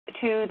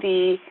to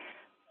the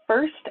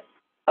first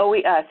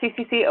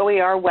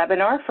CCCOER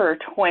webinar for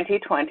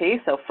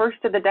 2020. So first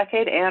of the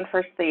decade and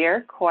first of the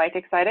year, quite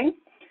exciting.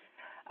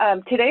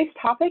 Today's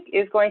topic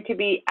is going to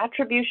be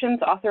attributions,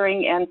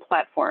 authoring, and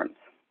platforms.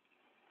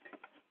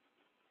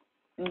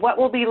 What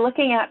we'll be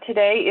looking at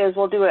today is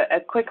we'll do a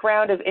quick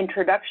round of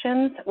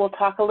introductions. We'll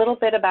talk a little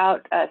bit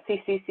about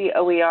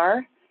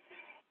CCCOER,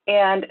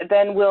 and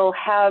then we'll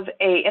have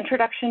an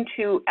introduction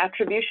to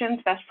attributions,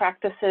 best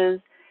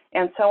practices,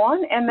 and so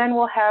on. And then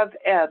we'll have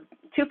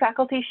two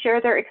faculty share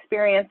their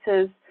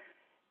experiences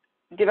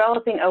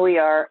developing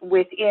OER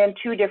within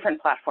two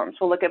different platforms.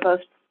 We'll look at both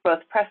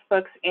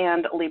Pressbooks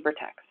and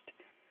LibreText.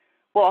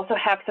 We'll also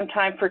have some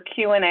time for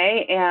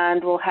Q&A,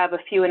 and we'll have a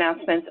few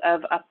announcements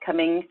of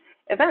upcoming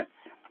events.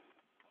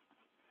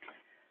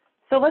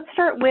 So let's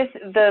start with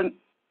the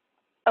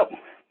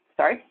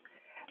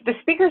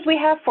speakers we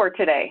have for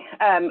today.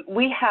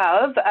 We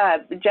have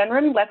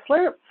Jennryn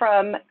Wetzler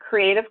from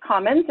Creative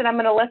Commons, and I'm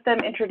going to let them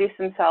introduce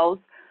themselves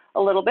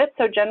a little bit.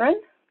 So Jennryn?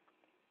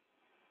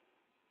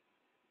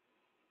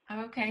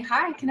 Okay,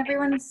 hi, can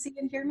everyone see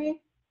and hear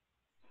me?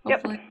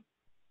 Hopefully. Yep.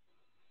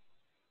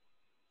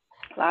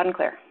 Loud and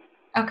clear.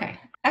 Okay,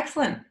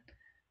 excellent.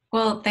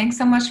 Well, thanks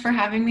so much for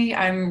having me.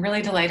 I'm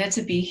really delighted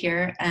to be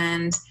here,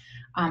 and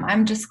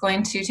I'm just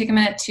going to take a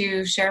minute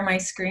to share my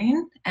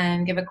screen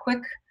and give a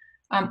quick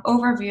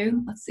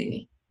overview. Let's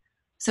see.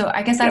 So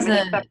I guess as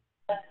a...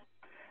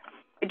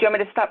 Do you want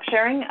me to stop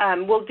sharing?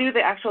 We'll do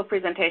the actual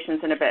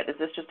presentations in a bit. Is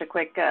this just a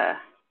quick... Oh,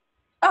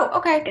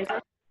 okay. Intro?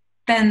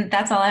 Then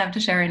that's all I have to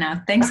share right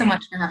now. Thanks so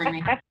much for having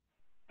me.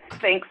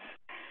 Thanks.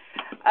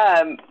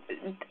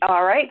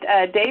 All right,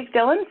 Dave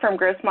Dillon from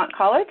Grossmont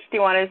College. Do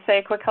you want to say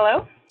a quick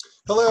hello?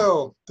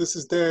 Hello, this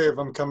is Dave.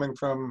 I'm coming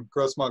from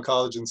Grossmont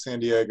College in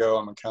San Diego.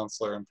 I'm a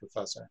counselor and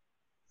professor.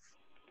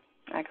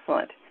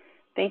 Excellent.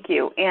 Thank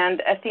you.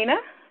 And Athena?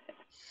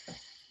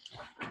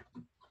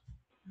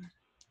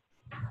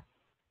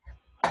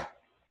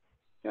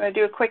 You want to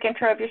do a quick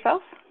intro of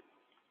yourself?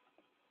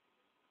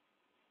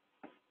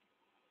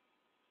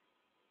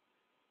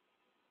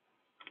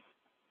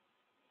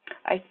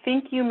 I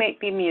think you may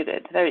be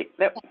muted. We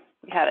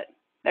had it.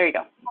 There you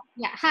go.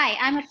 Yeah, hi,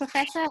 I'm a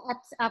professor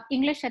at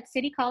English at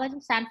City College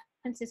of San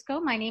Francisco.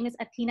 My name is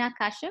Athena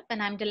Kashyap,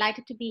 and I'm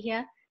delighted to be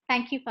here.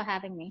 Thank you for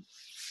having me.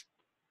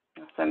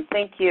 Awesome,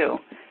 thank you.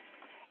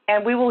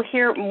 And we will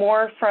hear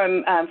more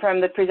from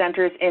the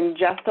presenters in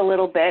just a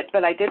little bit,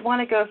 but I did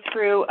want to go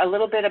through a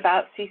little bit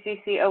about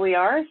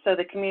CCCOER, so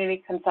the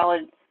Community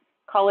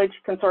College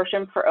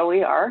Consortium for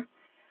OER.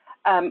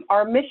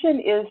 Our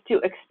mission is to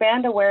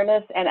expand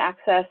awareness and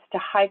access to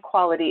high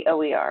quality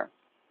OER.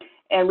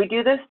 And we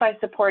do this by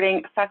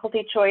supporting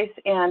faculty choice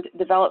and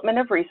development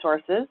of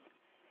resources.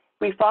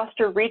 We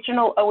foster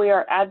regional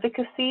OER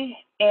advocacy,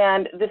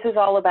 and this is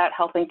all about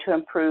helping to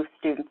improve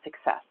student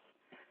success.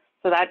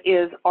 So that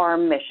is our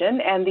mission,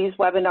 and these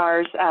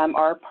webinars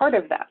are part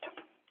of that.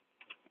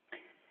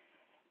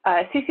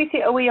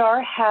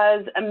 CCCOER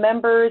has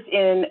members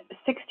in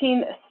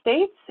 16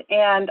 states,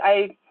 and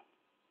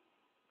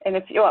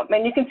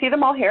you can see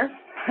them all here.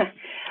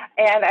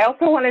 And I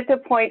also wanted to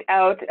point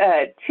out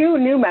two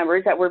new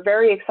members that we're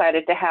very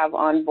excited to have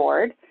on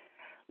board.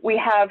 We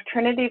have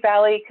Trinity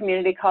Valley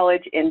Community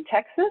College in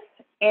Texas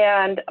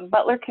and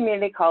Butler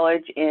Community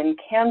College in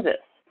Kansas.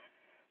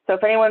 So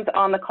if anyone's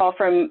on the call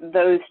from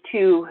those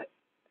two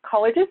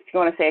colleges, if you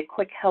want to say a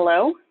quick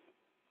hello.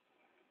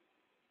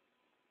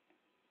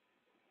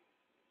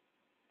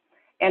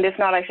 And if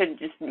not, I should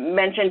just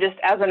mention, just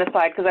as an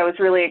aside, because I was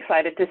really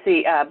excited to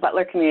see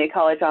Butler Community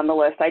College on the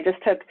list. I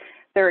just took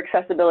their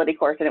accessibility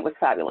course, and it was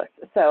fabulous.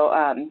 So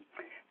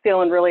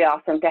feeling really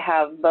awesome to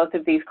have both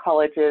of these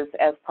colleges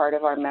as part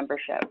of our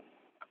membership.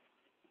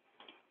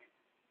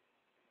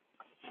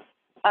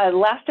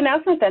 Last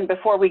announcement then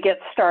before we get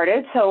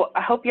started. So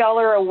I hope y'all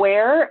are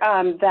aware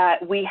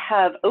that we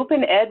have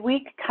Open Ed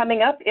Week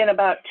coming up in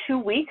about 2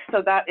 weeks.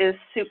 So that is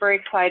super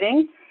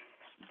exciting.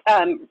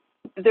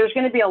 There's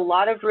going to be a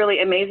lot of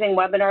really amazing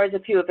webinars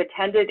if you have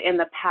attended in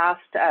the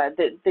past.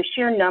 The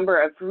sheer number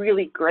of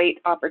really great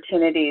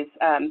opportunities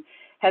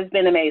has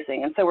been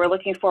amazing, and so we're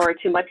looking forward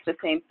to much the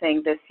same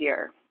thing this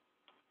year.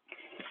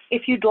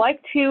 If you'd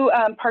like to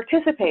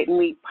participate, and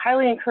we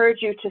highly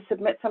encourage you to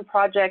submit some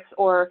projects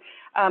or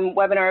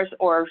webinars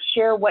or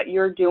share what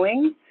you're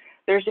doing,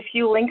 there's a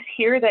few links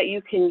here that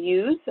you can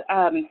use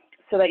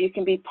so that you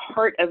can be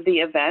part of the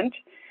event.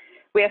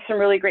 We have some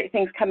really great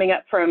things coming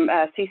up from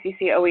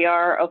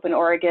CCCOER, Open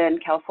Oregon,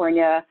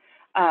 California.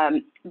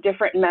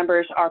 Different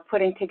members are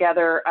putting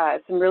together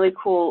some really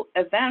cool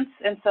events.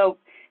 And so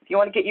if you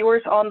want to get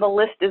yours on the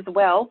list as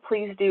well,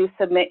 please do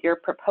submit your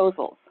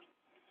proposals.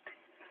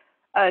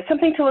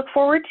 Something to look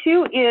forward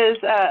to is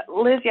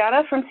Liz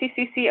Yada from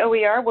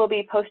CCCOER will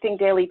be posting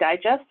daily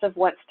digests of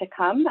what's to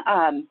come.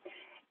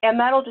 And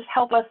that'll just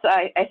help us,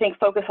 I think,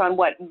 focus on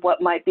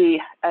what might be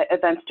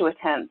events to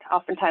attend.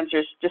 Oftentimes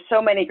there's just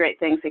so many great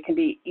things, it can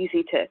be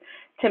easy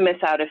to miss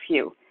out a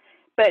few.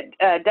 But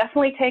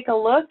definitely take a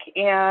look,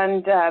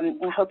 and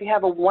I hope you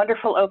have a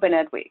wonderful Open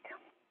Ed Week.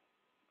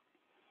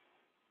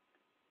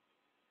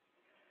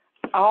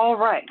 All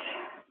right.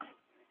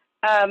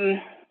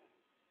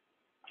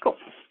 Cool.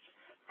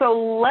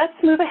 So let's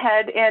move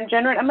ahead, and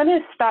Jennryn, I'm going to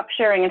stop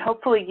sharing, and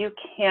hopefully you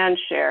can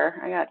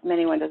share. I got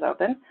many windows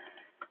open.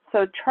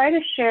 So try to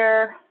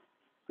share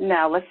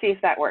now. Let's see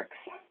if that works.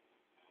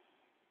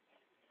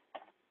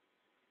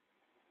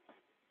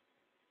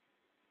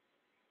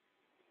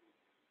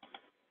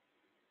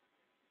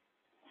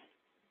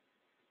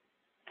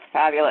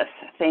 Fabulous.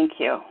 Thank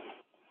you.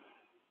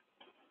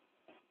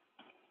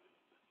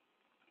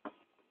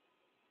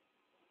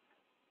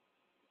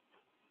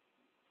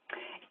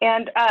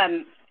 And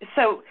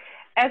so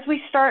as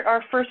we start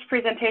our first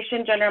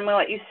presentation, Jennryn, I'm going to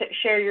let you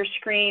share your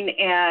screen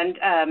and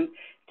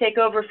take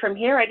over from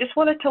here. I just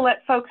wanted to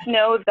let folks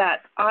know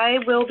that I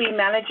will be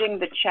managing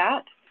the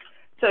chat.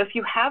 So if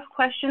you have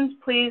questions,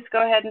 please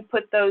go ahead and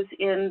put those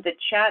in the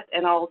chat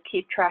and I'll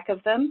keep track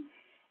of them.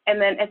 And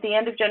then at the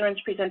end of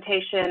Jennryn's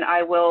presentation,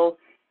 I will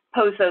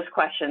pose those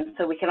questions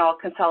so we can all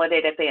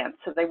consolidate at the end.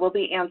 So they will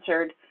be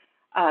answered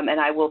and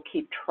I will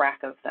keep track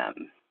of them.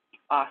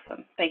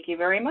 Awesome. Thank you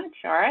very much.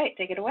 All right,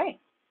 take it away.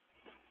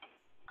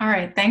 All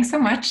right, thanks so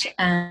much.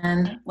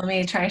 And let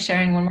me try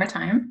sharing one more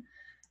time.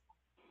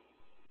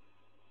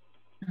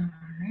 All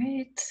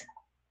right.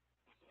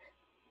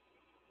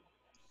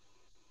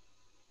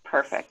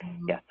 Perfect.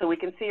 Yeah, so we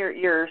can see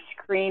your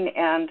screen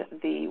and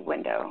the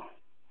window.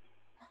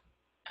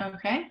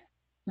 Okay.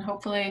 And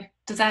hopefully,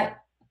 does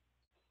that?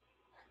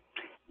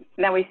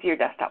 Now we see your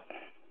desktop.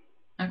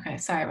 Okay,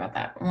 sorry about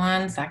that.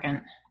 1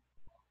 second.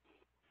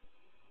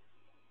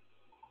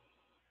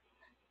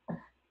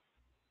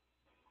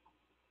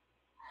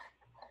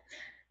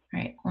 All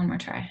right, one more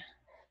try.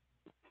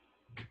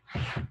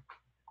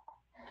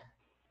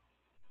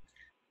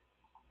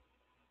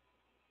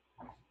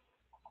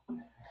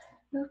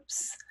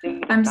 Oops.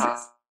 I'm so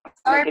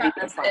sorry about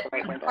this. It,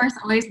 of course,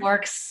 always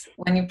works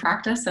when you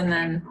practice and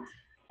then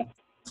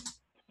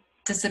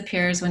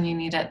disappears when you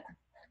need it.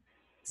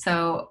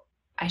 So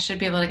I should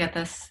be able to get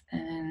this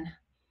in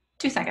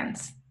 2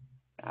 seconds.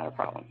 Not a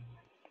problem.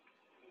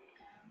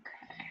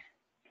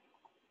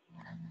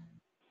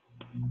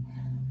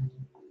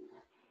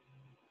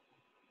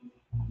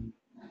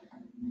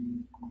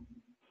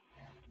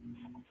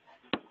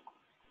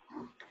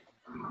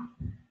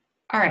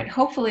 All right,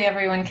 hopefully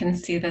everyone can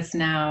see this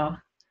now.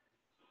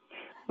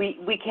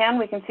 We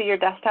can see your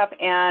desktop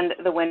and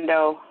the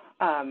window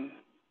for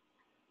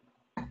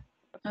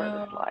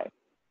the slide.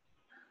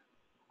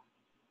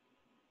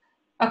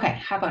 Okay,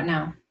 how about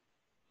now?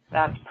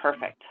 That's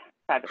perfect.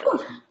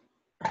 Fabulous.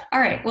 All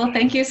right, well,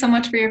 thank you so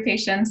much for your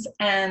patience.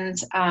 And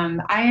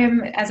I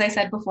am, as I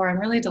said before, I'm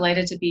really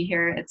delighted to be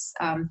here.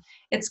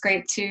 It's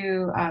great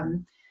to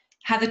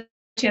have the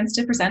chance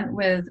to present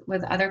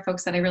with other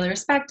folks that I really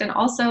respect. And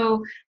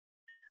also,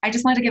 I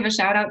just wanted to give a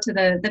shout out to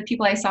the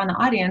people I saw in the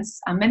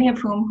audience, many of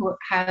whom who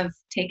have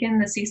taken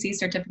the CC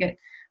certificate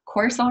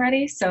course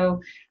already.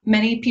 So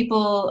many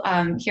people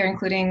here,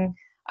 including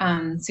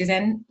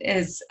Suzanne,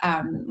 is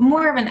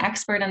more of an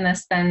expert in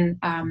this than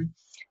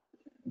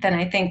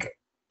I think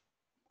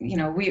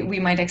we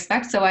might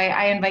expect. So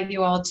I invite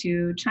you all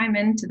to chime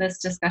into this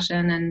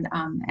discussion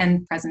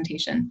and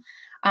presentation.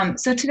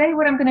 So today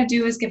what I'm going to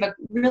do is give a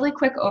really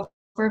quick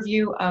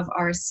overview of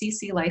our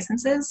CC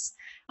licenses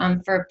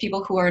for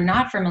people who are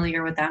not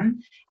familiar with them,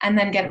 and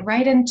then get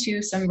right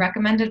into some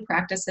recommended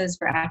practices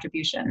for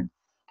attribution.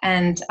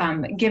 And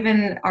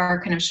given our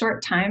kind of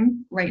short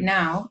time right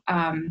now,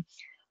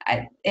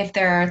 if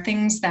there are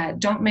things that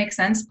don't make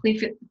sense,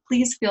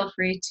 please feel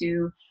free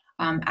to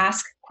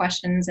ask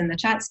questions in the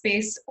chat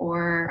space,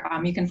 or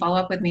you can follow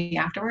up with me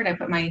afterward. I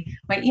put my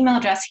email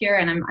address here,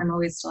 and I'm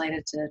always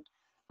delighted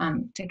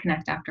to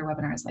connect after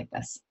webinars like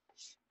this.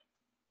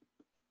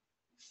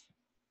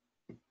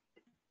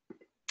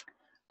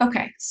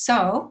 Okay,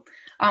 so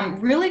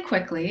really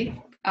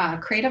quickly,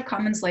 Creative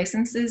Commons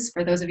licenses,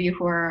 for those of you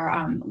who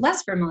are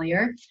less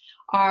familiar,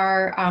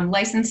 are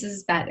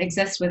licenses that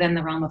exist within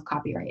the realm of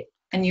copyright.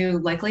 And you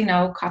likely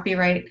know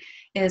copyright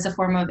is a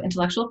form of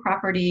intellectual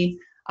property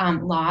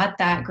law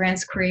that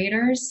grants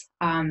creators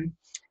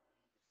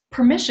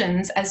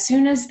permissions as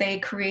soon as they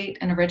create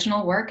an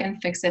original work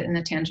and fix it in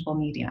a tangible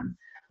medium.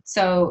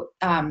 So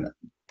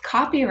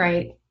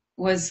copyright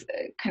was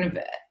kind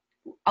of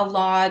a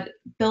law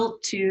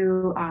built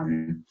to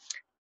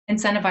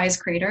incentivize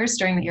creators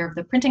during the era of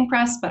the printing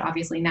press, but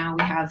obviously now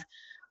we have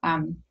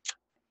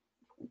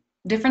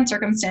different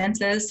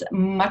circumstances,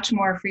 much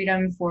more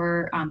freedom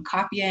for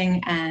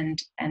copying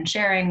and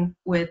sharing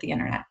with the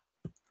internet.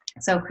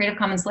 So Creative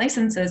Commons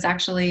licenses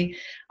actually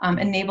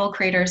enable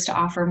creators to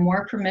offer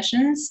more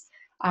permissions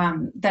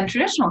than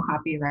traditional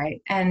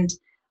copyright, and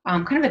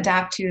kind of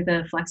adapt to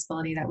the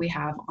flexibility that we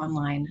have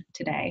online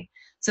today.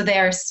 So they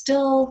are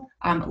still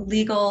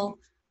legal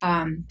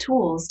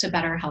tools to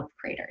better help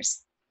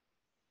creators.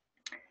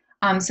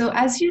 So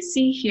as you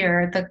see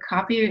here, the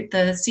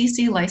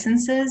CC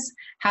licenses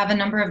have a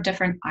number of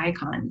different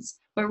icons,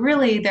 but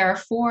really there are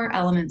 4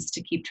 elements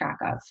to keep track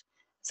of.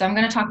 So I'm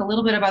going to talk a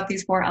little bit about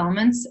these 4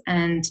 elements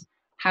and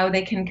how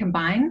they can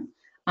combine.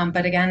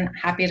 But again,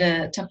 happy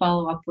to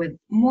follow up with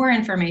more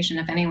information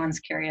if anyone's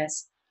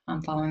curious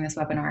following this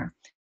webinar.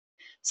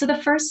 So the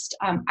first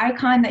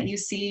icon that you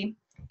see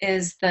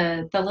is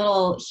the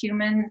little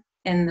human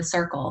in the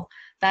circle.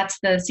 That's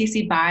the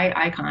CC BY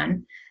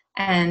icon.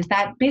 And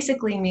that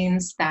basically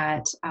means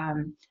that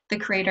the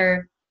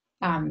creator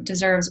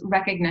deserves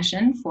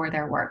recognition for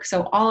their work.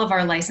 So all of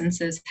our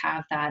licenses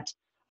have that,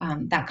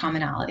 that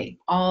commonality.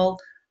 All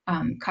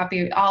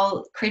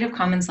Creative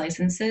Commons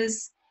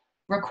licenses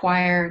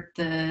require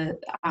the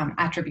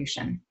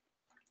attribution.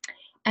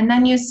 And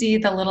then you see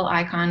the little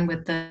icon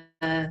with the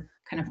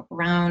kind of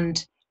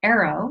round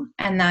arrow,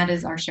 and that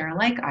is our share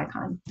alike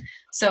icon.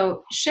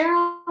 So share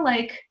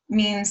alike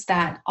means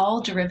that all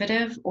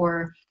derivative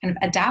or kind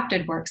of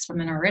adapted works from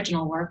an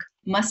original work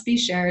must be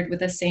shared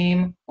with the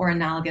same or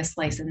analogous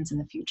license in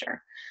the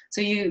future.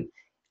 So you,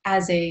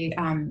 as a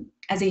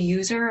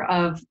user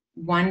of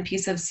one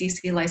piece of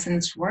CC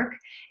licensed work,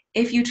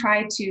 if you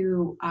try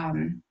to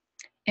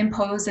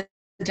impose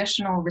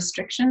additional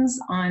restrictions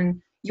on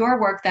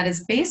your work that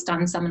is based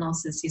on someone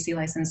else's CC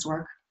licensed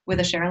work with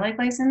a share alike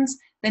license,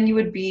 then you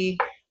would be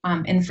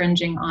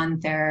infringing on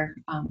their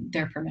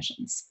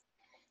permissions.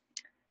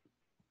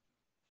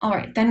 All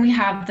right, then we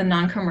have the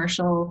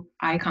non-commercial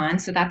icon.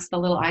 So that's the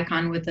little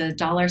icon with the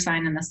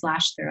 $sign and the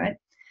slash through it.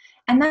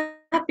 And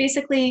that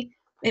basically,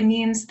 it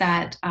means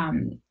that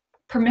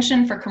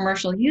permission for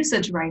commercial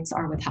usage rights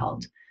are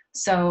withheld.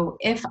 So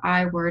if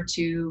I were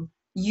to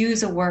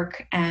use a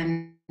work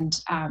and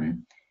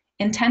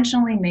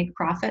intentionally make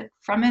profit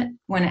from it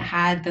when it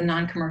had the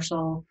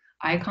non-commercial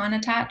icon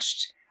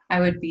attached, I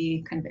would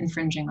be kind of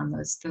infringing on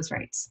those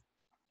rights.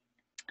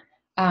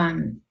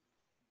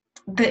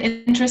 The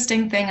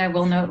interesting thing I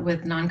will note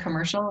with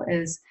non-commercial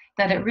is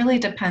that it really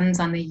depends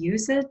on the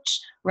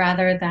usage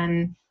rather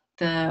than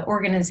the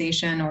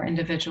organization or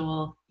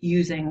individual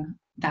using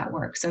that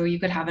work. So you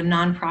could have a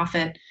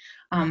nonprofit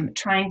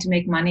trying to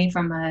make money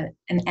from an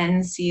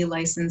NC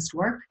licensed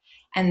work,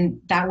 and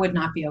that would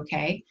not be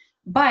okay.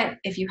 But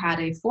if you had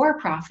a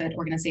for-profit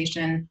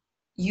organization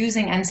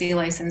using NC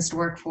licensed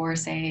work for,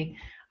 say,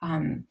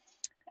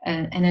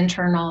 an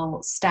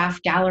internal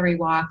staff gallery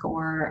walk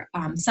or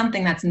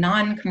something that's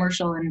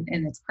non-commercial in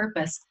its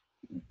purpose,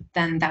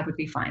 then that would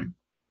be fine.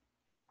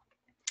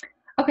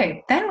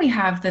 Okay, then we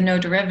have the no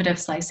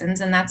derivatives license,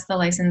 and that's the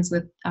license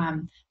with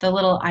the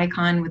little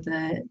icon with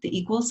the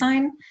equal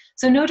sign.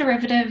 So no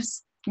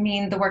derivatives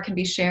mean the work can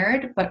be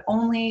shared, but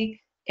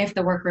only if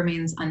the work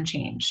remains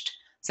unchanged.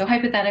 So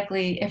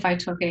hypothetically, if I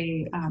took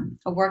a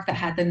work that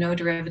had the no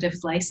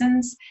derivatives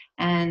license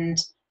and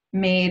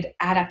made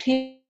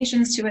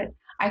adaptations to it,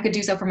 I could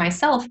do so for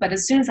myself, but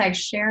as soon as I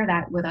share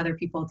that with other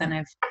people,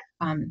 then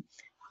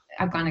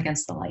I've gone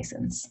against the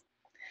license.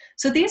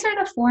 So these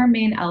are the four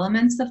main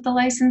elements of the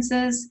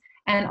licenses,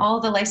 and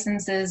all the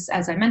licenses,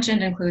 as I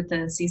mentioned, include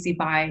the CC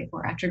BY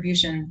or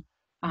attribution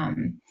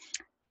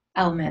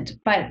element,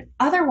 but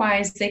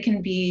otherwise they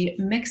can be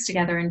mixed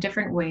together in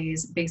different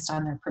ways based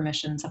on their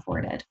permissions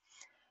afforded.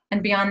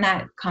 And beyond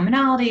that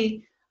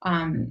commonality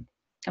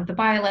of the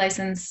BY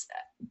license,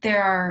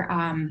 there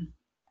are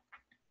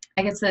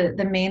I guess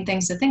the main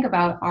things to think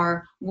about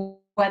are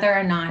whether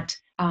or not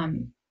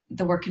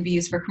the work can be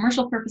used for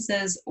commercial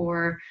purposes,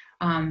 or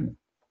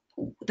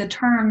the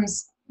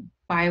terms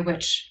by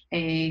which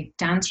a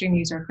downstream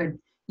user could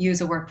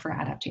use a work for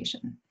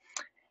adaptation.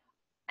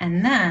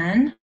 And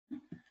then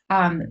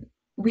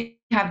we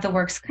have the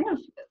works kind of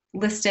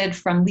listed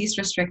from least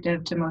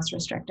restrictive to most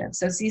restrictive.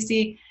 So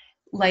CC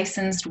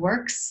licensed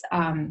works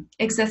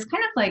exist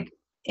kind of like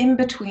in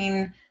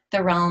between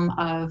the realm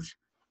of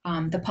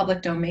the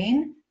public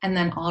domain and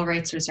then all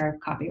rights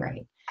reserved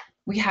copyright.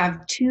 We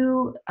have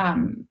two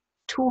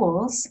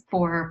tools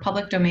for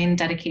public domain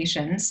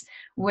dedications,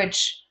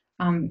 which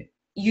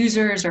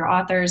users or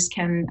authors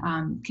can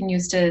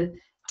use to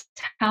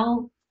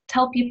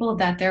tell people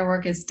that their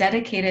work is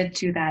dedicated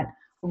to that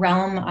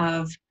realm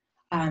of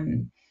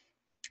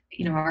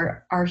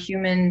our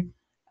human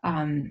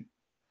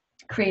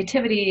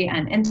creativity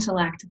and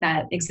intellect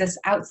that exists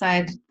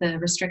outside the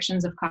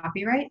restrictions of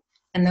copyright.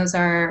 And those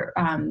are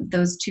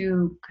those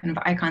two kind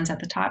of icons at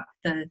the top,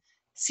 the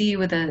C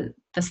with the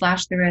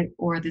slash through it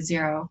or the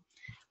 0.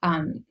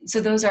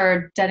 So those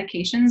are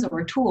dedications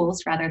or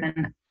tools rather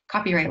than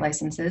copyright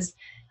licenses.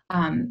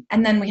 And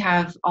then we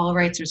have all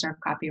rights reserved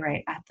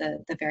copyright at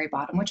the very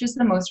bottom, which is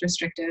the most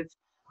restrictive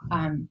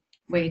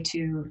way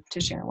to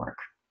share work.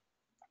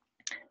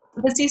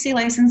 The CC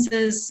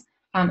licenses,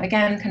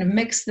 again, kind of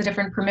mix the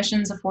different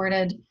permissions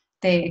afforded.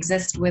 They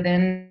exist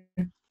within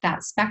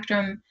that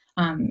spectrum.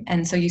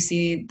 And so you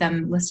see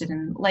them listed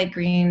in light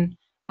green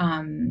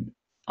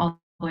all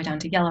the way down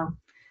to yellow.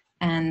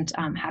 And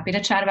I'm happy to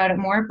chat about it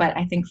more, but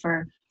I think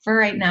for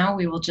right now,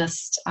 we will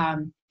just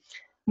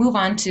move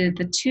on to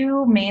the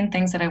two main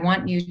things that I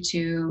want you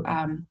to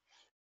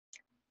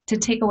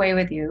take away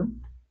with you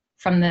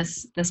from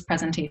this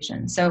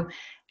presentation. So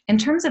in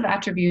terms of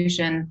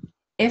attribution,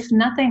 if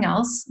nothing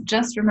else,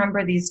 just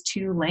remember these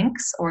two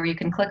links, or you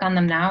can click on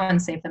them now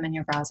and save them in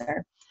your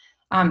browser.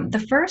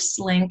 The first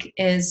link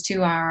is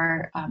to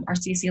our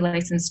CC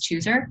license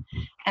chooser,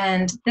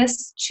 and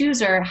this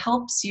chooser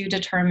helps you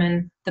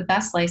determine the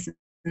best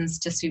license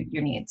to suit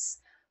your needs.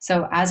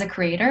 So as a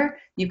creator,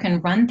 you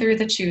can run through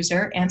the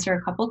chooser, answer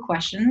a couple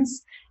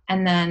questions,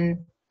 and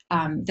then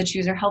the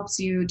chooser helps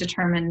you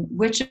determine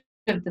which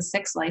of the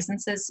 6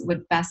 licenses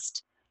would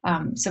best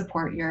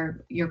support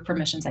your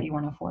permissions that you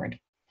want to afford.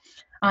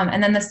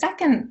 And then the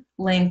second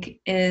link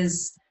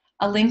is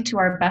a link to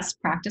our best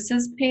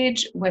practices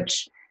page,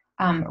 which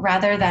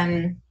rather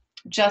than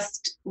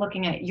just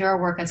looking at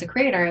your work as a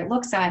creator, it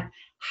looks at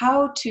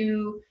how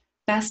to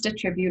best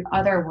attribute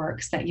other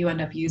works that you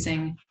end up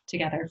using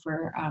together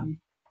for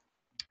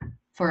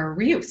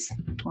reuse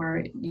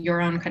or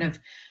your own kind of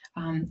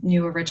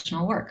new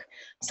original work.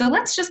 So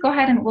let's just go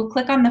ahead and we'll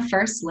click on the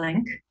first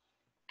link,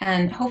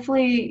 and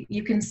hopefully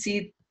you can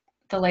see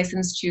the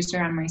license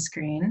chooser on my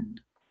screen.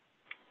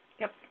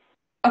 Yep.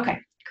 Okay,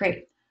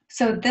 great.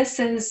 So this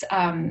is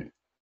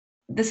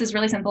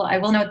really simple. I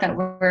will note that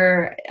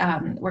we're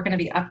going to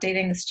be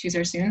updating this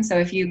chooser soon. So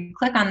if you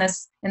click on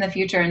this in the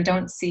future and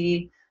don't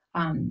see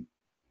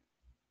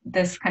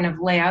this kind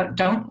of layout,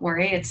 don't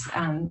worry. It's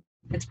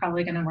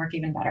probably going to work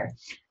even better.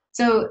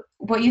 So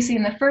what you see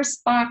in the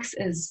first box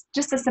is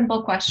just a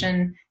simple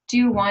question. Do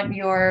you want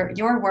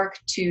your work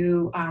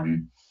to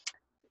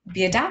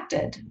be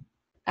adapted?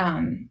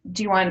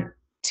 Do you want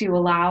to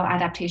allow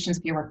adaptations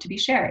of your work to be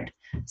shared?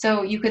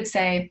 So you could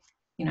say,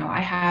 you know,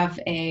 I have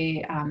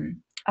a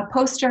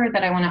poster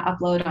that I want to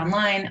upload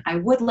online. I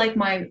would like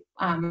my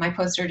my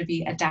poster to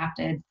be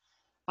adapted.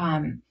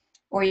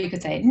 Or you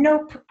could say,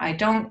 nope, I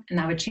don't, and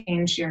that would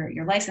change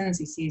your license,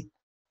 you see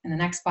in the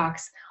next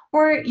box.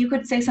 Or you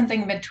could say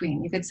something in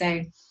between. You could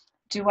say,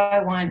 do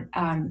I want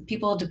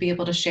people to be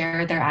able to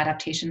share their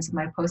adaptations of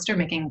my poster,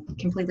 making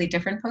completely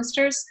different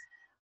posters?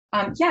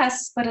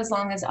 Yes, but as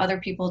long as other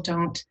people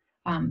don't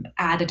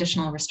add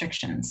additional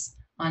restrictions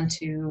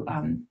onto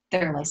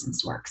their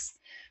licensed works.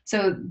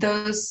 So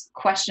those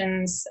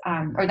questions,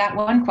 or that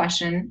one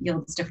question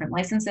yields different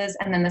licenses.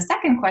 And then the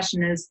second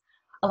question is,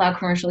 allow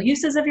commercial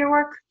uses of your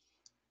work.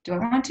 Do I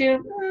want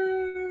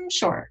to?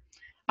 Sure.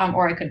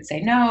 Or I could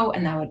say no,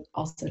 and that would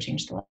also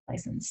change the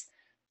license.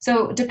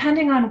 So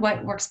depending on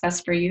what works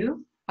best for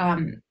you,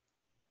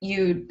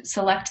 you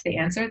select the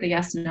answer, the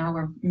yes, no,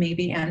 or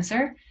maybe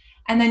answer,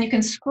 and then you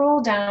can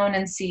scroll down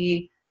and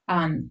see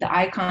the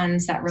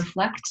icons that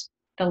reflect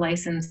the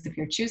license if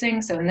you're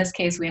choosing. So in this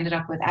case, we ended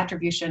up with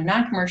attribution,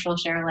 non-commercial,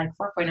 share like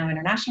 4.0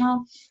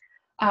 international.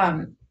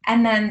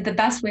 And then the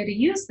best way to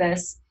use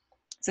this,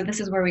 so this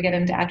is where we get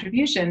into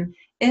attribution,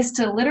 is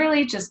to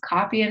literally just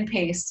copy and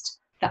paste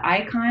the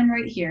icon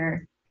right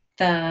here,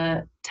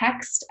 the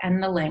text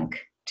and the link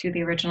to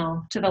the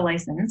original, to the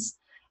license,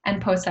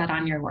 and post that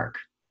on your work.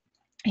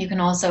 You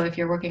can also, if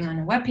you're working on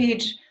a web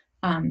page,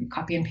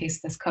 copy and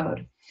paste this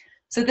code.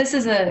 So this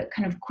is a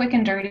kind of quick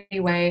and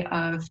dirty way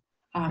of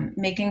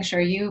making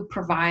sure you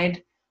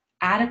provide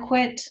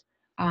adequate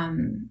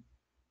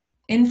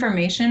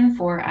information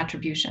for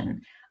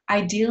attribution.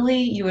 Ideally,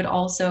 you would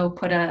also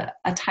put a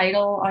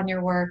title on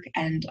your work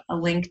and a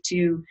link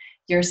to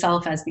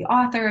yourself as the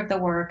author of the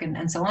work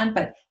and so on,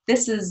 but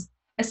this is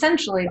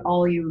essentially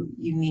all you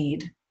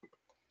need.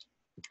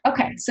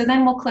 Okay, so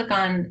then we'll click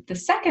on the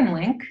second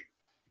link,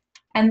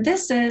 and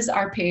this is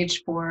our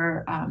page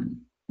for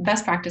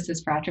best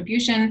practices for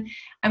attribution.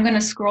 I'm going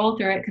to scroll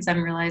through it because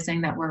I'm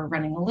realizing that we're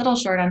running a little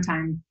short on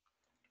time.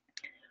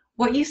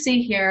 What you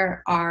see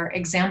here are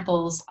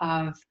examples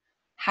of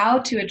how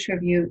to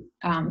attribute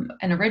an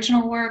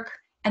original work,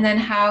 and then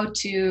how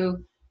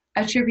to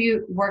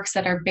attribute works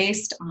that are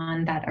based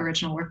on that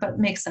original work, but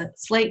makes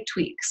slight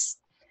tweaks.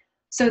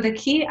 So the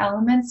key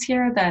elements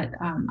here that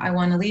I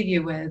want to leave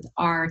you with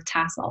are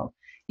tassel.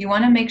 You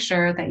want to make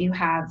sure that you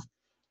have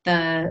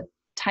the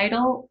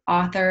title,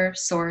 author,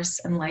 source,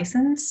 and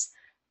license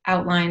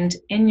outlined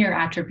in your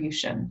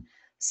attribution.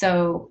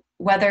 So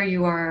whether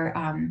you are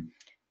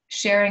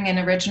sharing an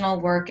original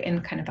work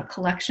in kind of a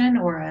collection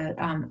or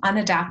an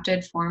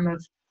unadapted form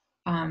of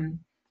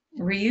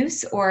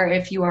reuse, or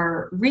if you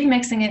are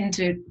remixing it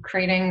into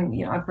creating,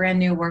 you know, a brand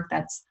new work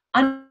that's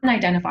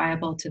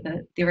unidentifiable to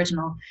the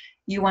original,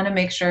 you want to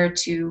make sure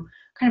to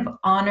kind of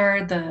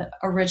honor the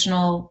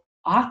original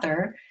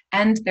author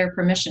and their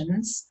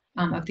permissions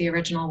of the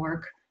original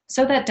work,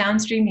 so that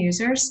downstream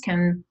users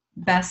can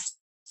best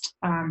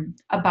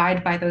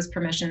abide by those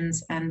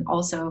permissions and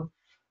also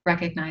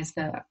recognize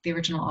the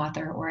original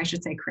author, or I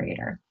should say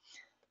creator.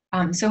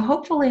 So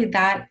hopefully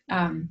that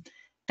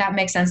that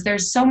makes sense.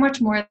 There's so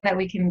much more that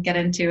we can get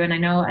into, and I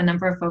know a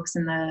number of folks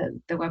in the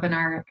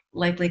webinar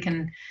likely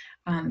can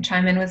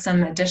chime in with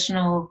some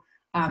additional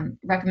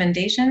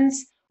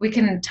recommendations. We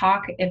can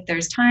talk, if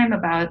there's time,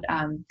 about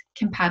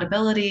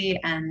compatibility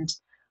and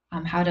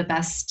how to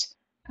best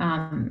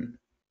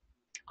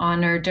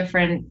honor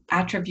different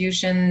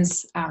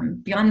attributions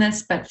beyond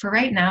this. But for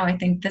right now, I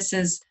think this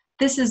is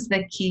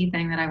the key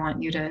thing that I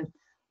want you to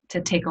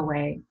take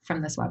away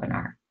from this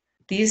webinar.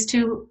 These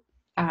two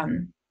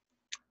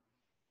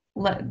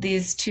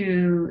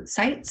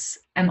sites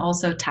and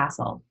also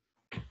tassel.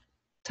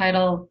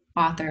 title,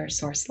 author,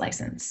 source,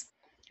 license.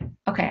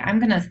 Okay, I'm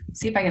gonna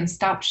see if I can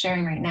stop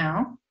sharing right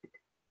now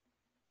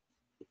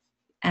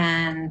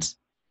and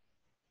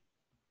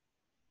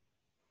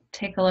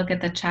take a look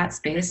at the chat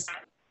space.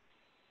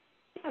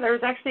 Yeah, there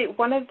was actually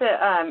one of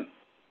the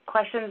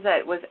questions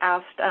that was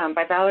asked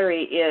by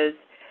Valerie is,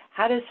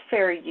 how does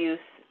fair use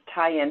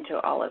tie into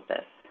all of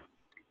this?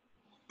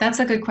 That's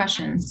a good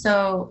question.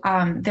 So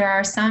there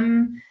are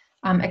some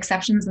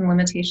exceptions and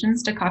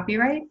limitations to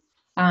copyright.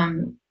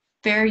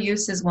 Fair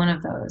use is one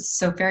of those.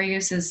 So fair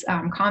use is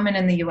common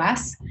in the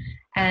US,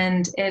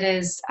 and it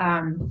is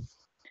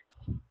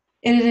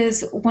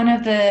one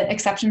of the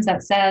exceptions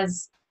that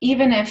says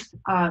even if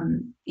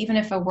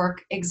a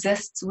work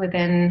exists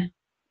within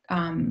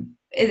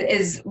it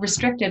is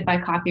restricted by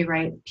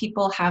copyright,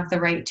 people have the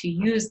right to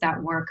use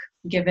that work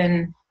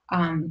given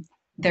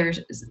their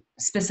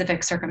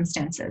specific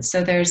circumstances. So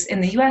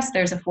in the US,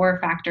 there's a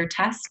 4-factor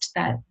test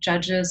that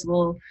judges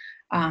will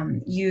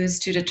use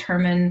to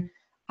determine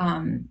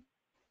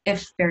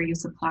if fair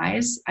use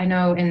applies. I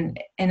know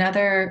in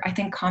other, I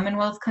think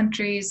Commonwealth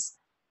countries,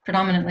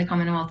 predominantly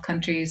Commonwealth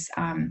countries,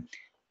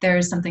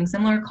 there's something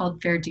similar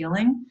called fair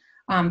dealing.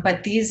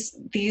 But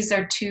these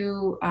are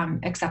 2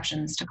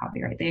 exceptions to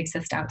copyright. They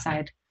exist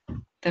outside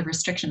the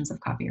restrictions of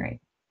copyright.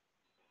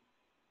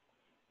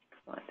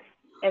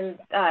 And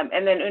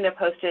then Una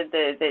posted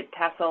the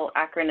TASL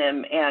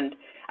acronym, and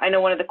I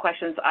know one of the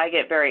questions I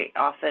get very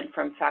often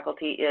from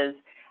faculty is,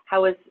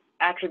 how is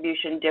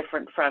attribution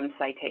different from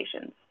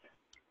citations?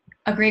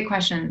 A great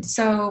question.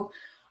 So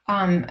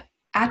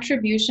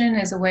attribution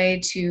is a way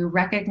to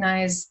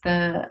recognize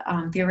the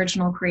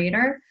original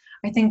creator.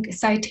 I think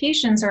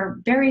citations are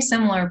very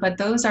similar, but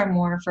those are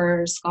more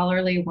for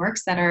scholarly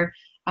works that are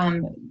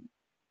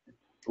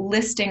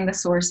listing the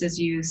sources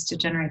used to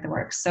generate the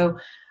works. So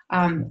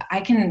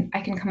I can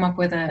come up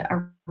with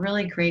a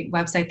really great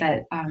website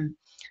that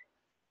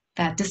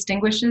that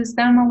distinguishes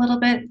them a little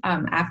bit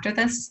after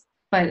this.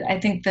 But I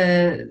think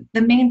the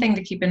main thing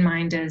to keep in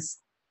mind is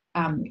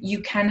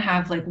you can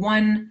have like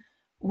one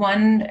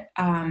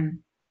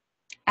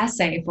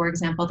essay, for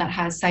example, that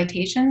has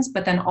citations,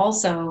 but then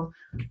also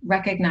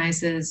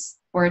recognizes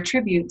or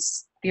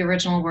attributes the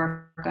original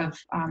work of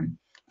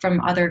from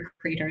other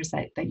creators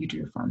that you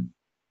drew from.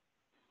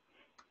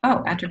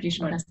 Oh,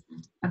 attribution.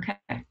 Okay.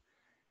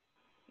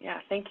 Yeah,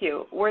 thank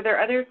you. Were there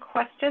other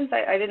questions?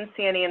 I didn't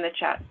see any in the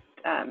chat,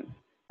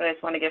 but I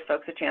just want to give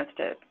folks a chance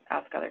to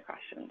ask other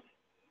questions.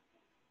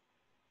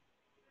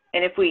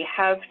 And if we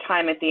have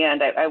time at the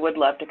end, I would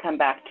love to come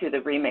back to the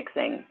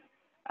remixing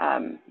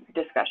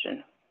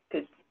discussion,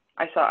 because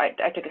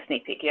I took a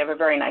sneak peek. You have a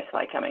very nice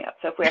slide coming up.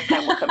 So if we have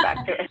time, we'll come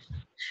back to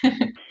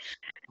it.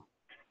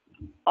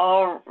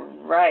 All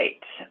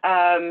right.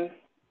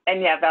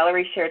 And yeah,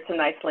 Valerie shared some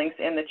nice links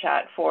in the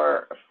chat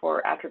for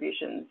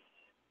attributions.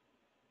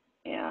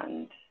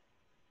 And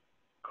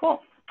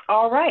cool.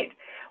 All right.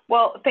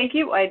 Well, thank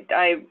you.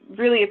 I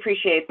really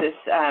appreciate this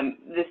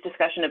this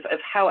discussion of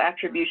how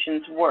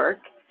attributions work.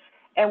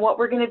 And what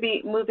we're going to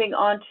be moving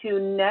on to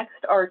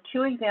next are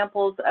 2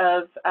 examples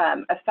of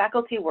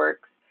faculty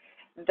works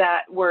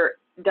that were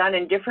done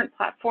in different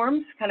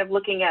platforms, kind of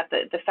looking at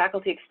the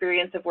faculty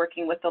experience of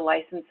working with the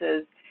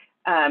licenses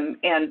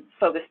and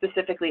focus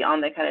specifically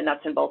on the kind of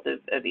nuts and bolts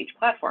of each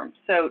platform.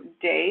 So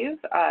Dave,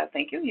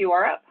 thank you. You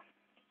are up.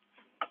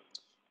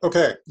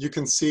 Okay, you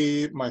can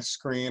see my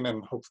screen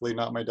and hopefully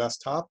not my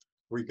desktop.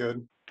 We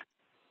good?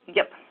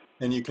 Yep.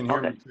 And you can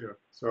hear me too.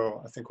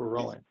 So I think we're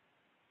rolling.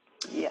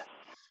 Yes.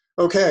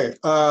 Okay,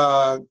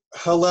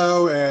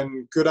 hello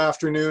and good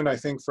afternoon, I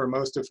think for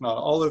most, if not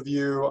all of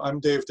you. I'm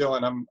Dave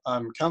Dillon.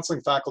 I'm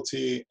counseling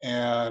faculty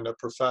and a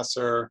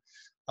professor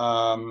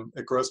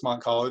at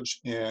Grossmont College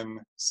in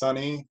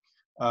sunny,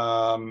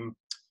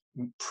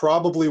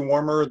 probably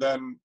warmer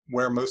than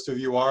where most of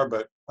you are,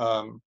 but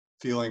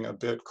feeling a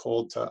bit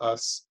cold to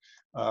us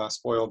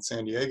spoiled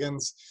San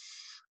Diegans.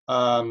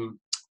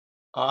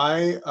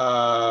 I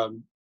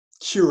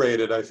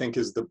curated, I think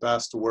is the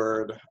best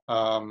word,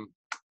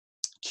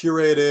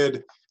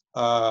 curated,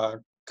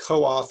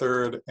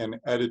 co-authored, and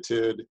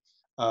edited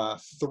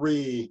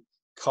 3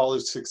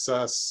 college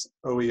success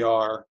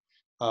OER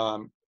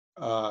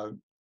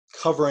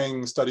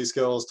covering study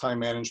skills, time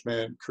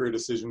management, career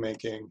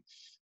decision-making.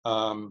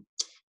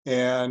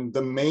 And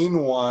the main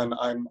one,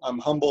 I'm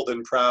humbled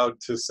and proud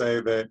to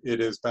say that it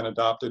has been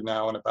adopted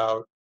now in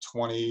about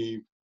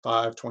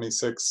 25,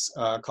 26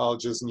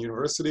 colleges and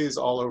universities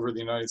all over the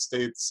United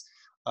States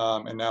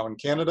and now in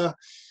Canada.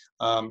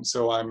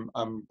 So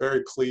I'm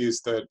very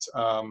pleased that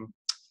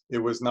it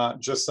was not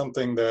just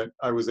something that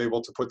I was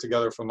able to put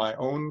together for my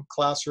own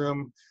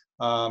classroom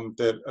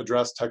that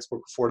addressed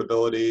textbook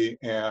affordability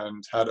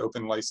and had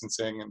open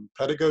licensing and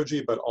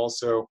pedagogy, but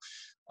also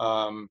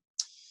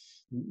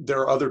there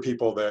are other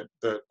people that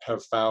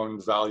have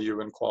found value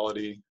and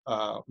quality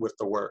with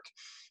the work.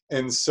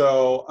 And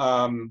so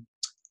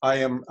I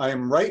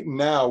am right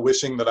now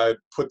wishing that I'd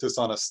put this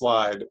on a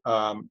slide,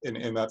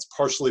 and that's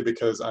partially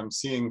because I'm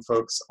seeing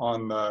folks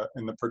in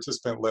the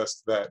participant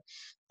list that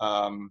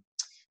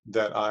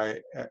that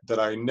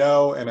I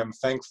know and am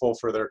thankful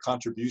for their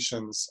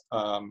contributions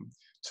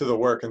to the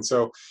work. And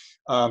so,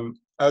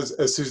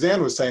 as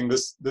Suzanne was saying,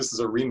 this is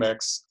a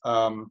remix,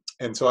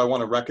 and so I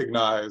want to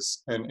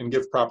recognize and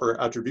give proper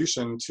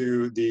attribution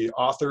to the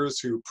authors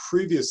who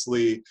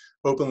previously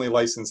openly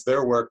licensed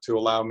their work to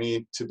allow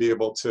me to be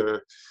able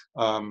to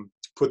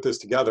put this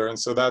together. And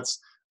so that's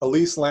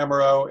Elise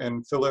Lamoureux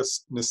and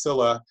Phyllis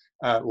Nasilla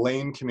at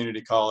Lane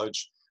Community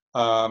College.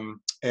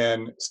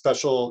 And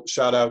special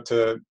shout out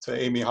to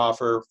Amy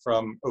Hoffer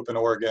from Open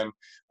Oregon.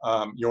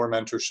 Your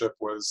mentorship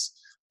was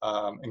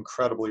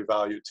incredibly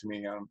valued to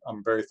me.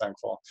 I'm very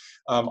thankful.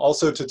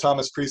 Also to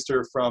Thomas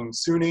Priester from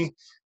SUNY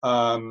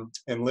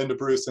and Linda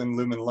Bruce and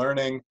Lumen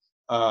Learning.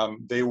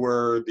 They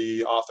were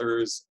the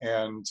authors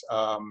and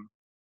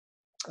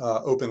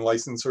open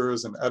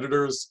licensors and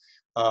editors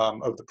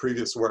of the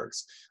previous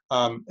works.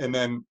 And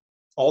then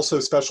also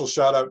special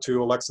shout out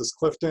to Alexis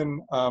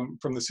Clifton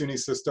from the SUNY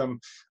system.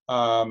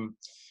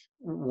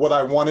 What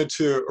I wanted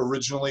to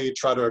originally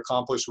try to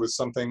accomplish was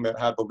something that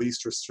had the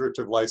least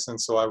restrictive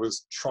license. So I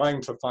was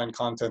trying to find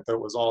content that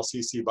was all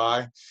CC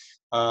BY.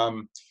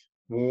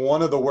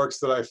 One of the works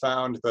that I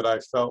found that I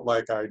felt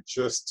like I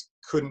just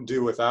couldn't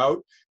do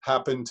without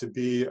happened to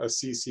be a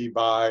CC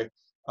BY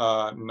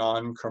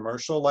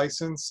non-commercial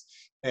license.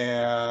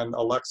 And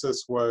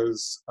Alexis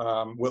was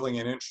willing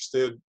and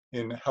interested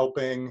in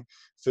helping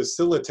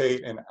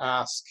facilitate and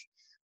ask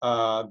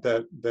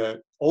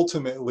that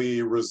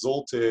ultimately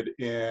resulted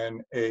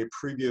in a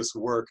previous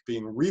work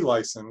being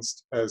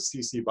relicensed as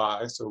CC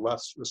BY, so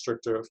less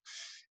restrictive.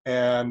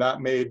 And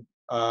that made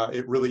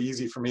it really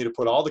easy for me to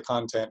put all the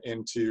content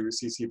into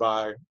CC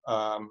BY,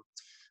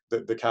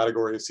 the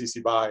category of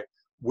CC BY,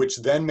 which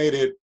then made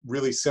it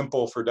really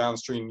simple for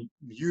downstream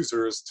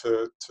users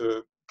to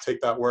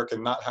take that work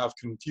and not have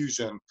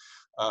confusion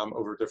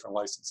over different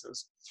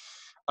licenses.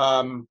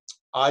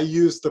 I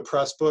used the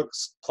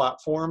Pressbooks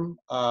platform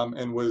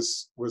and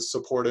was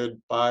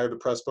supported by the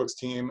Pressbooks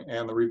team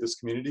and the Read This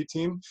community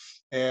team.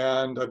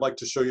 And I'd like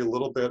to show you a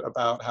little bit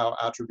about how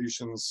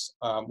attributions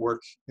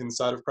work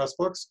inside of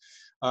Pressbooks.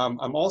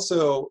 I'm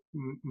also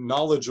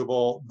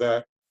knowledgeable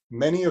that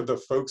many of the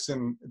folks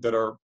that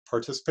are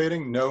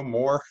participating know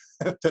more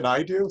than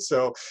I do.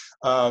 So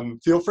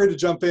feel free to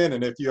jump in,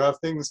 and if you have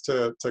things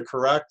to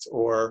correct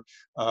or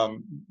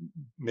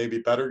maybe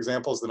better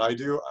examples than I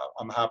do,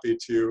 I'm happy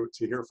to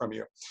hear from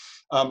you.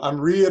 I'm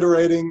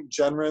reiterating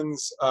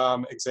Jennryn's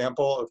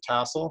example of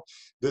TASL.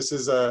 This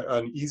is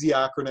an easy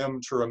acronym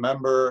to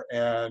remember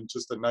and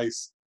just a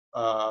nice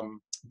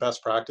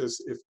best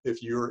practice.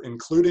 If you're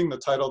including the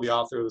title, the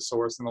author, the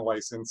source, and the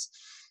license,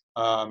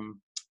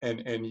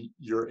 and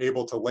you're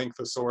able to link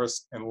the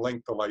source and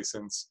link the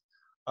license,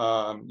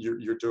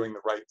 you're doing the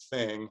right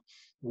thing.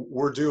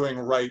 We're doing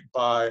right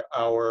by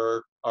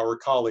our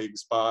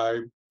colleagues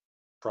by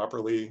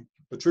properly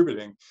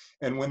attributing.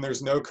 And when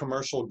there's no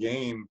commercial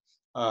gain,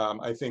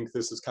 I think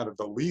this is kind of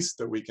the least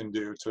that we can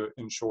do to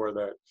ensure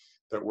that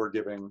we're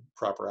giving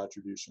proper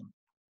attribution.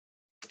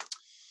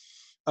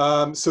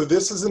 So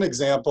this is an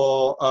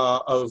example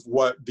of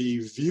what the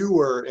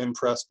viewer in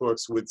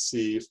Pressbooks would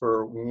see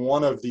for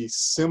one of the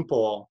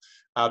simple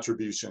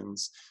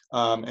attributions.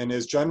 And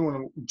as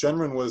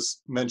Jennryn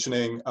was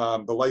mentioning,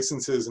 the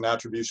licenses and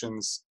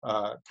attributions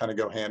kind of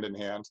go hand in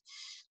hand.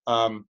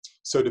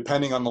 So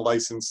depending on the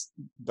license,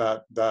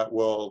 that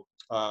will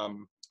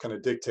kind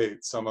of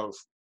dictate some of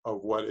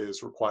what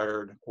is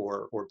required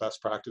or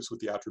best practice with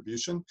the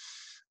attribution.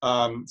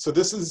 So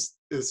this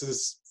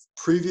is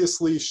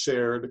previously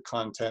shared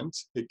content.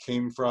 It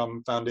came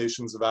from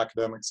Foundations of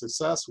Academic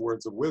Success,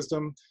 Words of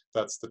Wisdom.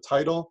 That's the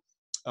title.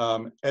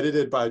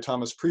 Edited by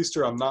Thomas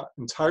Priester. I'm not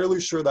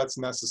entirely sure that's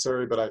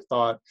necessary, but I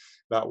thought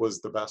that was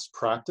the best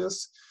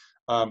practice.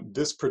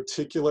 This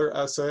particular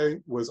essay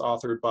was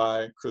authored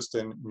by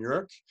Kristen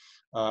Murick.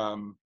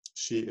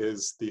 She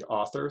is the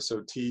author,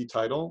 so T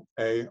title,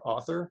 A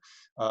author,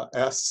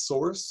 S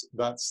source,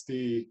 that's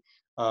the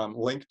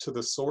link to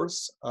the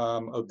source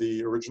of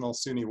the original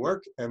SUNY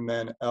work, and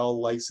then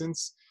L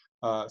license,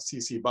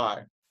 CC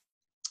BY.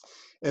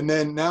 And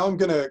then now I'm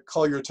going to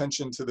call your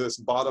attention to this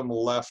bottom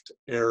left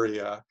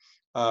area.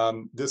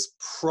 This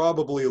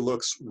probably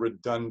looks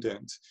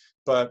redundant,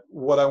 but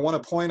what I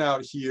want to point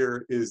out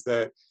here is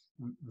that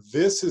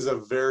this is a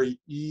very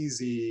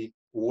easy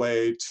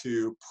way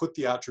to put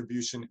the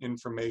attribution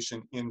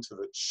information into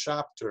the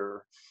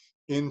chapter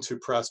into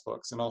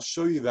Pressbooks, and I'll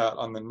show you that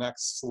on the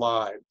next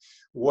slide.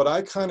 What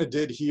I kind of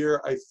did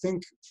here, I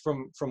think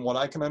from what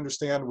I can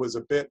understand, was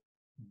a bit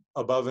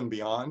above and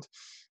beyond.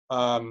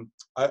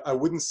 I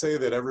wouldn't say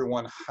that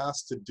everyone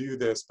has to do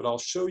this, but I'll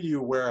show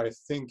you where I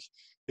think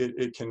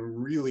it can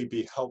really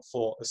be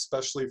helpful,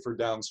 especially for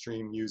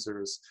downstream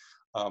users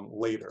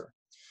later.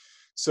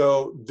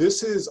 So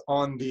this is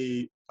on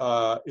the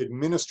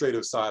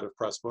administrative side of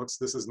Pressbooks.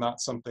 This is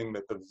not something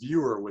that the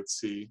viewer would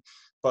see,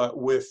 but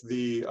with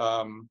the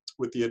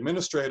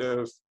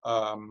administrative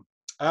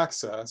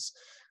access,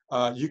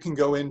 you can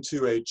go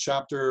into a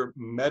chapter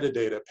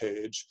metadata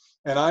page,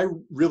 and I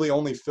really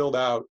only filled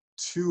out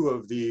 2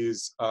 of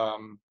these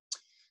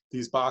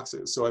these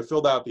boxes. So I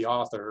filled out the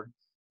author,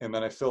 and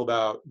then I filled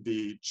out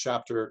the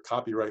chapter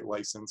copyright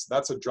license.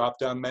 That's a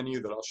drop-down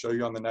menu that I'll show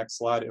you on the next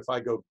slide. If I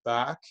go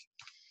back,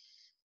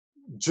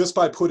 just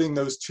by putting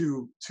those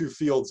two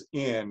fields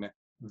in,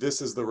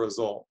 this is the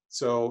result.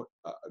 So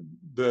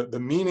the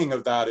meaning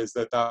of that is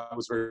that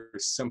was very, very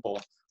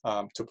simple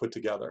to put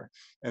together.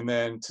 And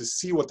then to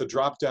see what the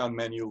drop-down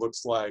menu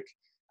looks like,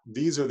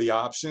 these are the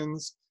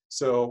options.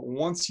 So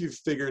once you've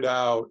figured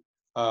out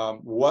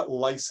what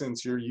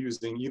license you're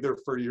using, either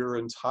for your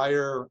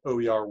entire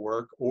OER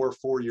work or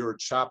for your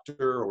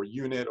chapter or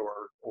unit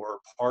or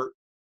part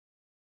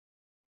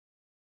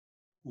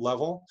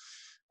level,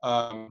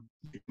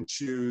 you can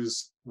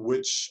choose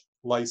which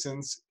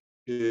license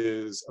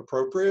is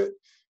appropriate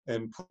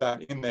and put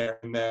that in there,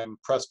 and then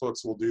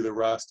Pressbooks will do the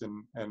rest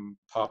and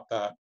pop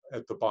that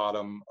at the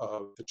bottom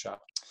of the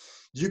chapter.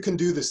 You can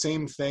do the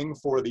same thing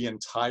for the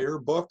entire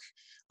book.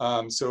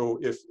 So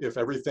if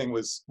everything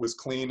was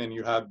clean and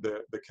you had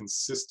the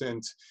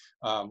consistent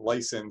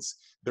license,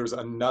 there's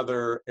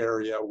another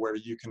area where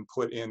you can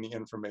put in the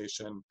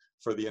information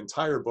for the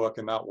entire book,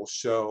 and that will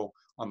show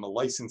on the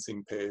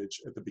licensing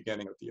page at the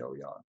beginning of the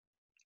OER.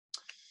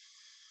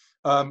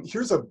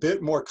 Here's a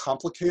bit more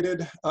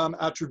complicated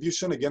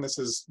attribution. Again, this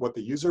is what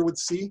the user would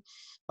see.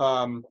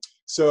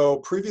 So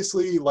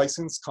previously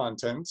licensed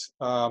content,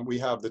 we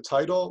have the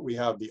title, we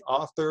have the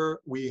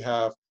author, we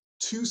have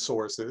 2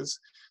 sources.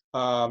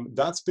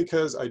 That's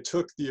because I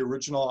took the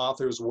original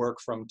author's work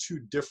from 2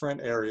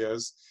 different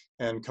areas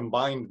and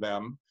combined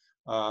them,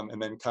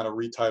 and then kind of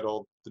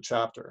retitled the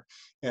chapter.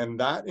 And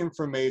that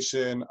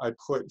information I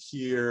put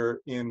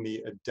here in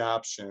the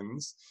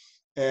adaptions.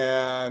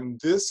 And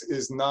this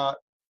is not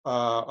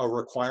a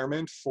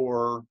requirement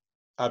for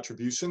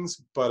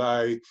attributions, but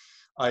I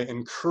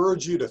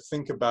encourage you to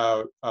think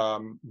about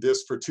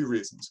this for 2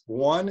 reasons.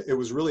 One, it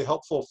was really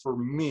helpful for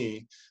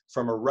me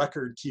from a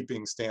record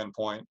keeping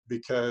standpoint,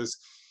 because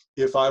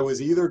if I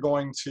was either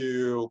going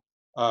to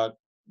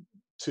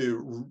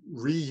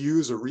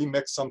reuse or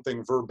remix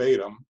something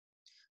verbatim,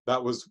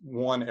 that was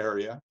one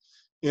area.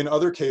 In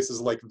other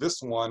cases like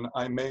this one,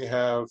 I may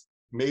have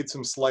made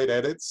some slight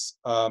edits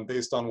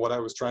based on what I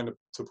was trying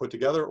to put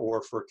together,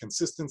 or for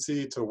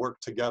consistency to work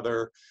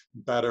together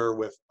better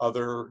with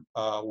other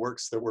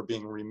works that were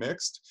being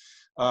remixed.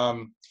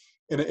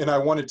 And I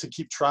wanted to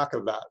keep track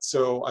of that.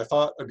 So I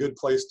thought a good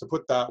place to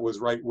put that was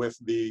right with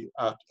the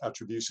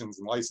attributions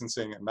and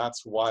licensing, and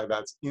that's why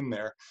that's in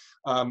there.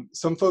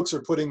 Some folks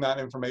are putting that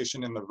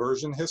information in the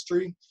version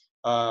history.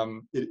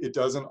 It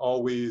doesn't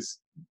always,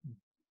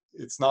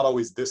 it's not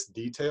always this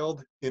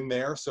detailed in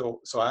there, so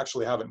I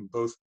actually have it in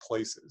both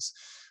places.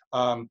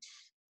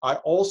 I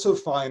also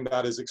find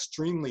that is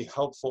extremely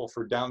helpful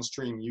for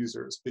downstream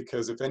users,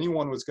 because if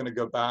anyone was going to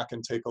go back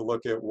and take a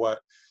look at what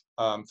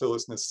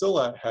Phyllis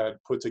Nasilla had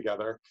put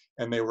together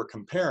and they were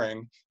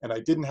comparing, and I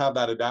didn't have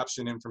that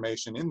adaption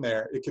information in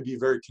there, it could be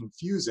very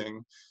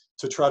confusing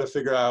to try to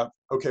figure out,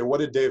 okay, what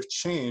did Dave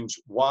change?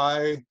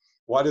 Why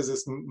does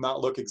this not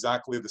look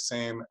exactly the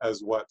same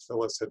as what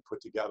Phyllis had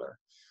put together?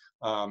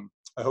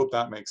 I hope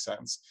that makes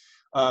sense.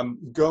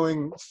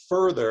 Going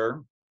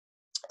further,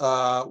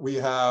 we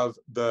have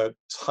the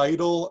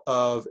title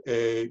of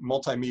a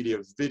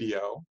multimedia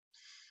video.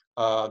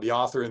 The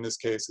author in this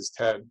case is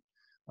Ted,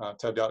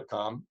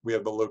 TED.com. We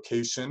have the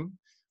location,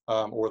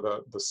 or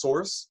the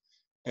source,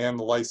 and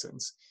the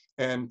license.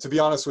 And to be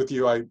honest with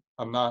you,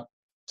 I'm not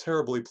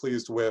terribly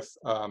pleased with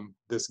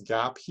this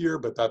gap here,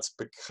 but that's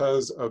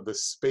because of the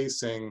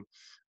spacing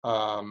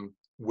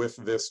with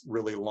this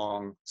really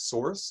long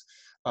source.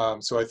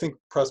 So I think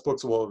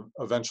Pressbooks will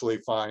eventually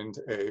find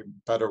a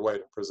better way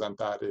to present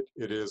that.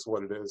 It is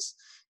what it is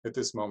at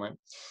this moment.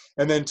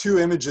 And then 2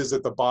 images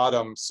at the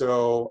bottom.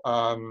 So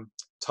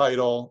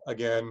title,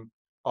 again,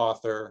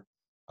 author,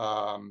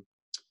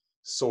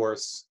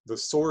 source. The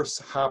source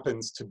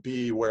happens to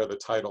be where the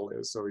title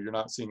is. So you're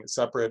not seeing it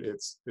separate.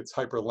 It's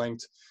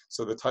hyperlinked.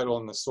 So the title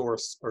and the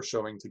source are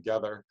showing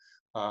together,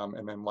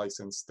 and then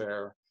license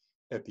there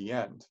at the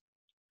end.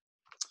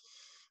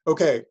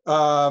 Okay.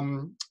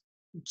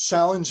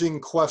 Challenging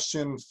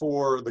question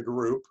for the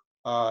group.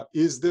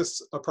 Is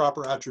this a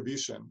proper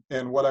attribution?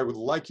 And what I would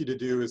like you to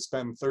do is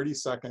spend 30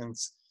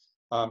 seconds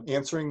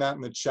answering that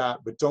in the chat,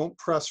 but don't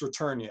press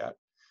return yet.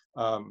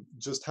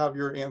 Just have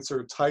your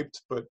answer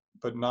typed, but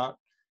not,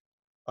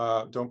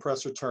 don't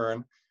press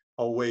return.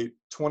 I'll wait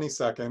 20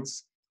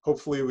 seconds.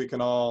 Hopefully we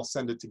can all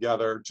send it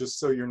together, just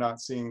so you're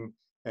not seeing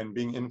and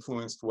being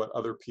influenced what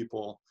other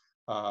people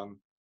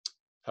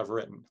have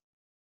written.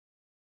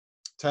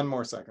 10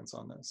 more seconds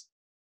on this.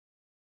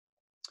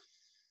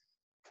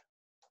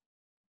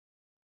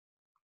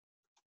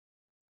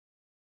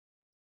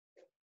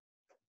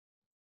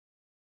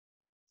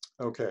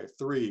 Okay,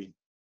 3,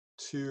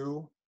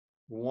 2,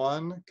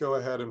 1. Go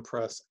ahead and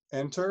press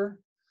enter.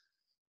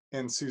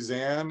 And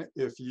Suzanne,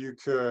 if you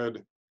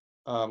could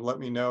let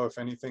me know if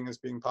anything is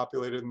being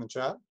populated in the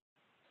chat.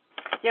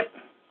 Yep,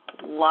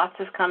 lots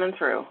is coming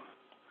through,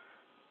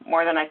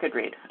 more than I could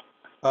read.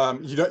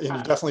 You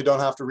definitely don't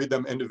have to read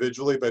them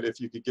individually, but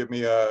if you could give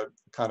me a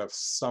kind of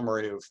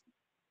summary of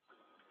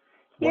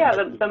Yeah,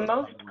 the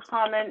most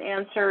common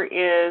answer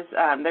is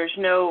there's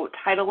no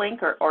title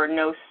link or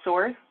no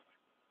source.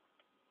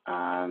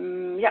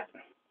 Yeah,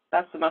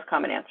 that's the most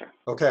common answer.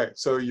 Okay,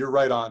 so you're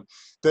right on.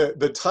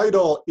 The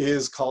title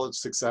is College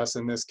Success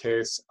in this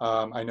case.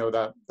 I know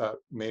that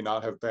may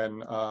not have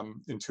been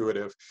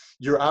intuitive.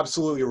 You're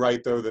absolutely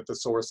right, though, that the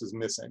source is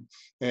missing.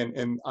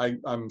 And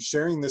I'm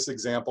sharing this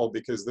example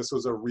because this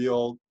was a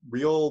real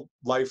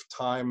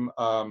lifetime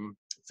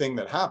thing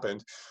that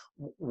happened.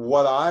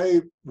 What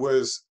I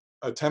was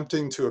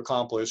attempting to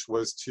accomplish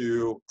was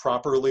to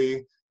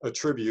properly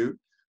attribute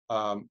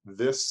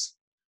this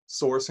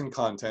source and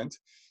content.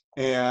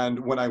 And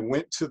when I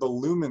went to the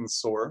Lumen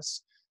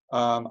source,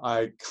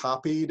 I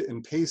copied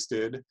and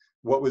pasted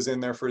what was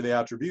in there for the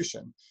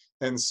attribution.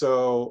 And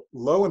so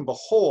lo and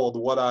behold,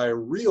 what I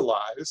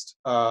realized,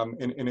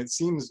 and it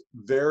seems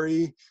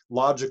very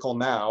logical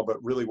now,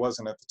 but really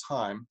wasn't at the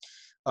time,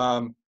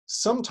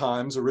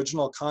 sometimes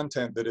original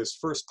content that is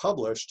first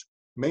published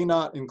may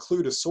not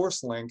include a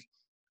source link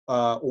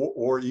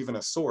or even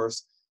a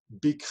source,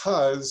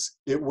 because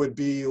it would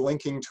be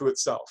linking to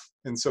itself.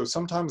 And so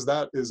sometimes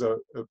that is a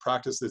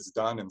practice that's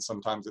done and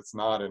sometimes it's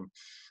not. And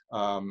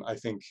I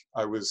think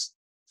I was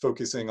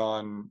focusing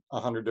on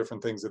 100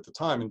 different things at the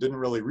time and didn't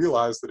really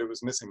realize that it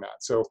was missing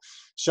that. So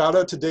shout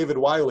out to David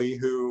Wiley,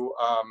 who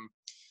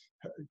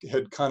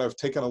had kind of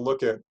taken a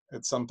look at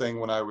something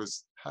when I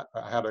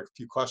had a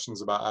few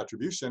questions about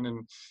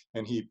attribution,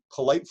 and he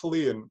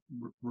politely and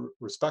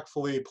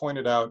respectfully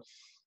pointed out,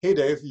 hey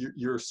Dave,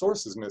 your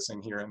source is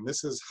missing here, and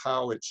this is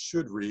how it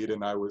should read.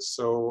 And I was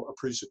so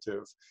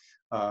appreciative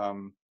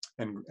and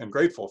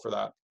grateful for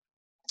that.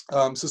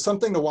 So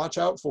something to watch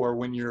out for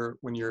when you're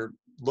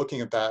looking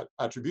at that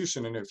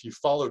attribution, and if you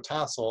follow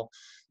Tassel,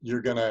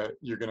 you're gonna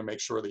make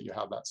sure that you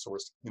have that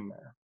source in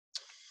there.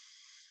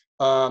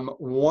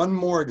 One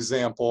more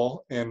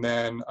example, and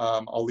then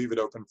I'll leave it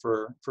open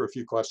for a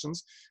few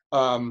questions.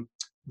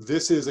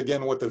 This is,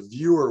 again, what the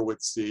viewer would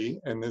see,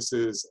 and this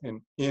is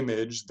an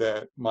image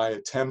that my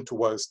attempt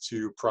was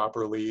to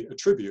properly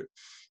attribute.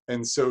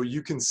 And so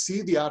you can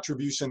see the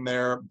attribution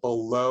there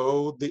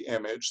below the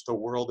image, the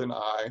World and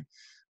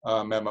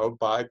I memo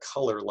by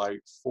color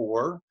light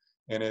 4,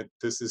 and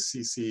this is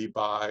CC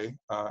by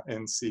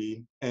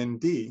NC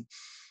ND.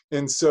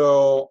 And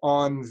so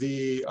on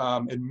the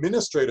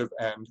administrative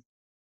end,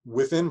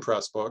 within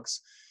Pressbooks,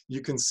 you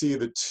can see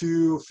the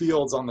two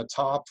fields on the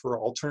top for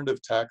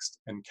alternative text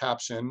and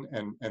caption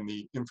and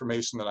the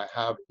information that I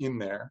have in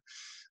there.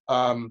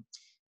 And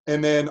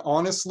then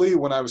honestly,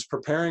 when I was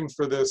preparing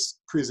for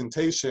this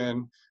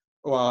presentation,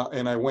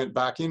 and I went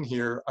back in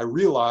here, I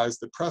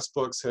realized that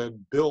Pressbooks had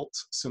built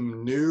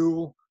some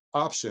new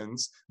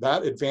options.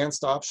 That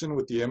advanced option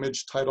with the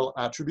image title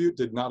attribute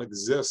did not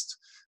exist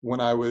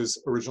when I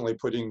was originally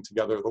putting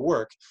together the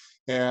work.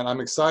 And I'm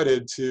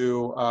excited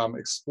to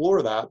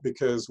explore that,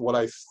 because what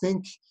I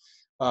think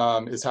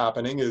is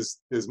happening is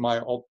my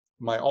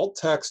alt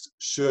text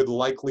should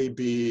likely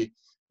be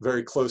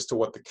very close to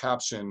what the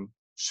caption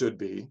should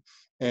be.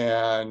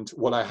 And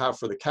what I have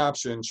for the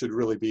caption should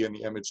really be in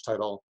the image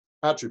title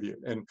attribute.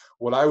 And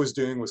what I was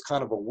doing was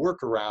kind of a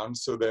workaround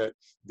so that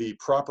the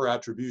proper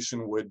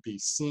attribution would be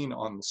seen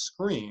on the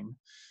screen.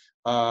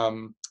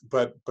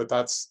 But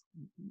that's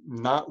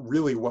not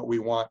really what we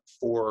want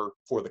for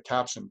the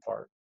caption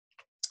part.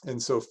 And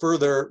so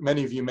further,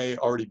 many of you may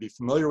already be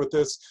familiar with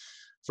this.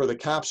 For the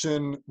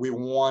caption, we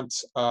want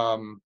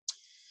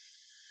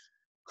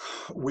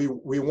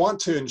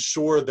to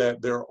ensure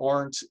that there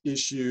aren't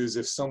issues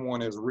if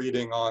someone is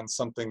reading on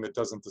something that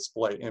doesn't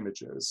display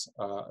images,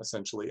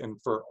 essentially.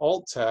 And for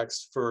alt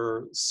text,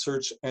 for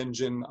search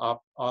engine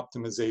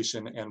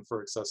optimization and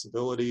for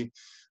accessibility,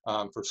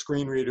 for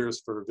screen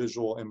readers, for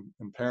visual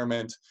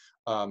impairment,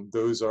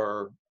 those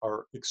are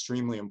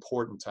extremely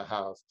important to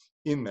have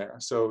in there.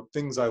 So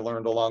things I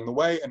learned along the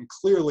way, and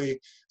clearly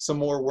some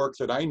more work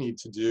that I need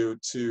to do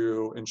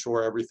to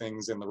ensure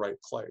everything's in the right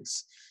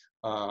place.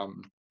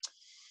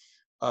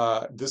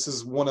 This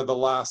is one of the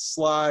last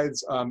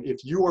slides.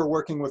 If you are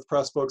working with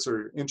Pressbooks or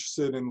you're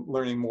interested in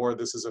learning more,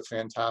 this is a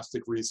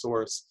fantastic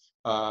resource.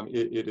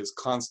 It is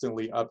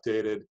constantly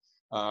updated.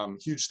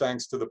 Huge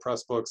thanks to the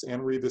Pressbooks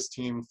and Rebus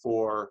team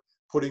for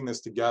putting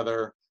this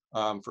together,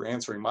 for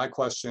answering my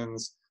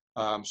questions.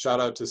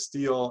 Shout out to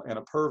Steele and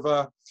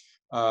Apurva,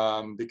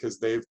 because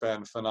they've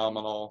been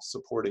phenomenal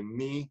supporting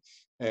me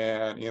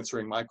and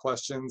answering my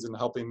questions and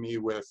helping me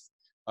with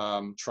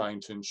trying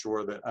to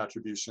ensure that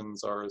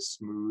attributions are as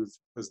smooth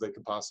as they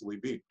could possibly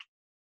be.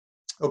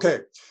 Okay,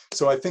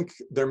 so I think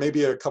there may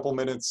be a couple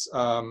minutes,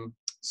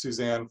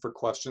 Suzanne, for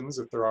questions,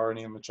 if there are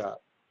any in the chat.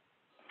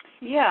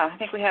 Yeah, I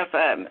think we have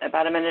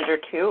about a minute or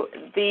two.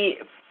 The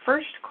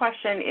first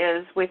question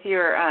is, with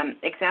your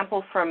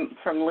example from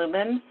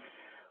Lumen,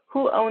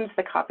 who owns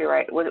the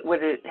copyright?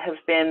 Would it have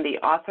been the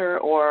author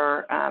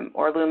or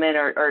Lumen,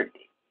 or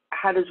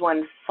how does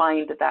one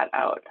find that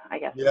out, I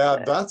guess? Yeah,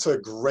 that's a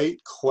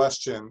great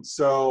question.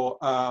 So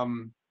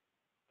I'm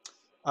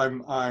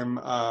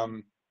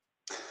I'm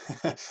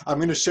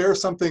going to share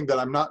something that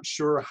I'm not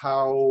sure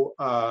how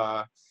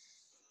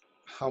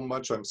how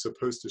much I'm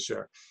supposed to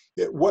share.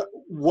 What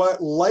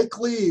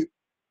likely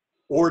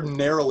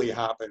ordinarily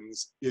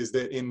happens is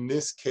that in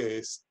this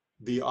case,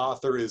 the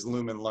author is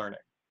Lumen Learning.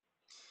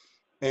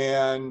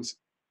 And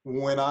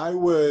when I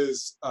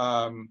was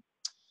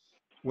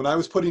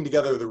putting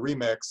together the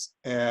remix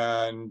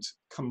and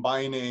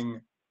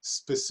combining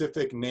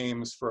specific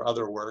names for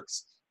other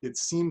works, it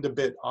seemed a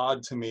bit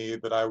odd to me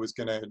that I was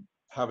going to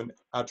have an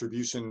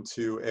attribution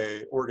to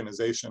a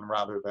organization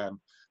rather than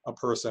a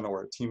person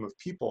or a team of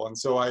people. And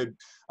so I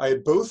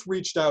had both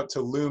reached out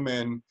to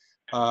Lumen,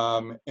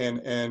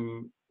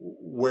 and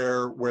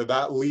where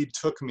that lead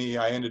took me,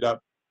 I ended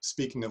up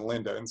speaking to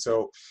Linda. And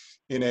so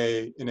in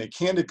a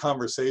candid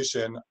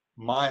conversation,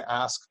 my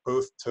ask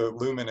both to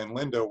Lumen and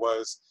Linda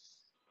was,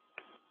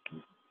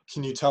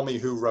 can you tell me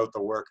who wrote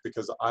the work?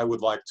 Because I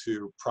would like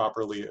to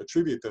properly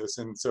attribute this.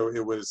 And so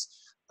it was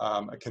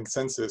a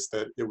consensus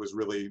that it was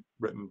really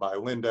written by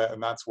Linda,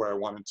 and that's where I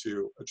wanted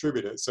to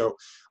attribute it. So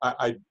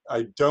I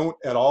don't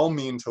at all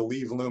mean to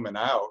leave Lumen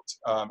out,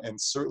 and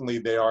certainly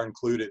they are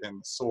included in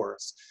the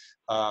source.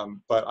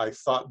 But I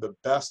thought the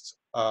best,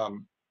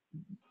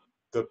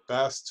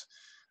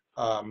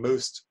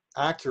 most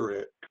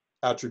accurate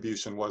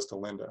attribution was to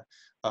Linda.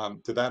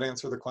 Did that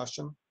answer the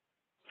question?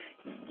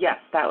 Yes,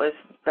 that was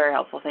very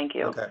helpful. Thank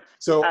you. Okay.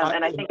 So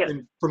and I think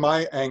from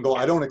my angle,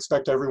 I don't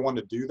expect everyone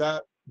to do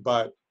that,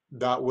 but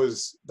that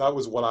was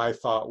what I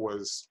thought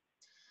was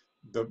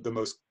the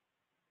most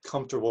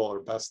comfortable or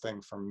best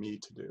thing for me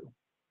to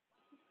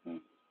do.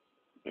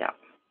 Yeah.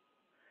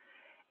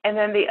 And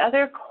then the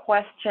other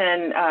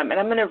question, and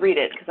I'm going to read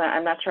it because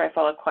I'm not sure I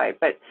follow quite,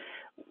 but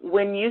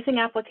when using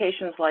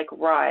applications like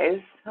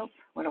Rise, oh,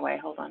 went away,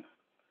 hold on.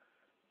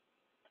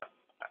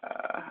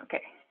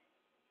 Okay.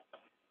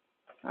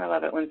 I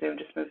love it when Zoom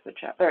just moves the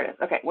chat. There it is.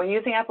 Okay, when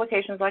using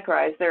applications like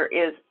Rise, there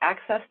is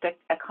access to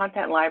a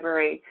content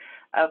library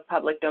of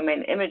public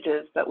domain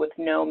images, but with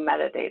no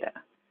metadata.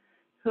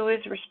 Who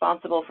is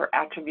responsible for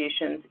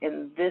attributions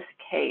in this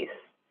case?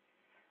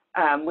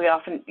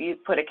 You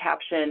put a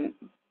caption,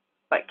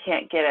 but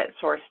can't get at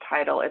source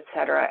title,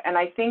 etc. And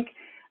I think,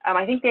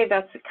 Dave,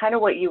 that's kind of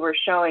what you were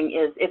showing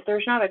is if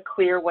there's not a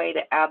clear way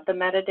to add the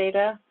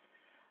metadata,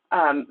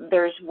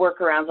 there's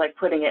workarounds like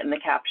putting it in the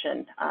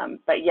caption.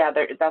 But yeah,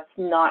 that's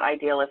not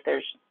ideal if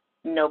there's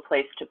no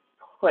place to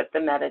put the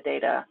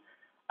metadata.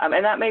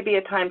 And that may be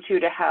a time too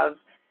to have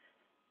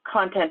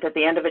content at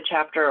the end of a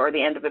chapter or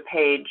the end of a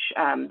page.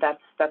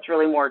 That's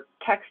really more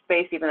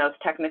text-based, even though it's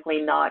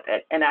technically not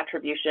an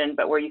attribution,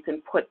 but where you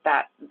can put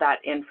that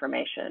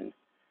information.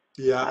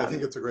 Yeah, I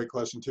think it's a great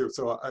question too.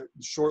 So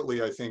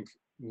shortly, I think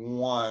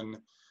one,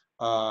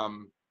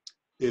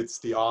 it's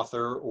the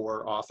author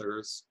or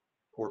authors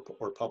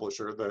or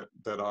publisher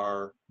that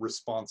are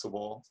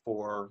responsible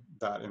for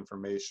that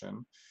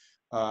information.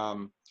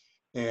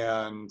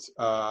 And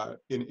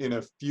in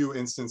a few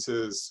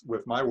instances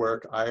with my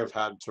work, I have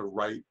had to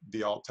write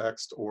the alt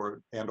text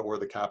or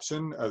the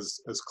caption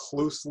as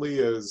closely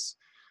as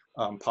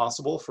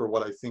possible for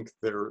what I think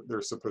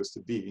they're supposed to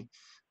be,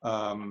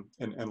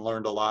 and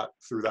learned a lot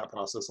through that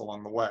process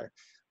along the way.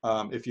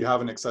 If you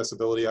have an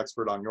accessibility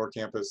expert on your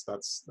campus,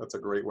 that's a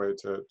great way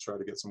to try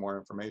to get some more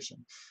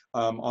information.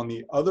 On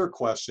the other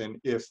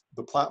question, if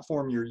the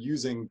platform you're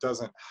using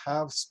doesn't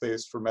have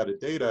space for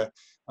metadata,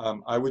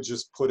 I would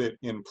just put it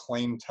in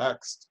plain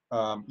text,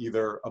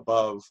 either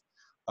above,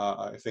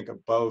 I think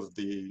above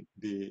the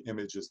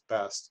image is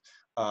best,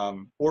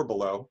 or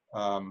below.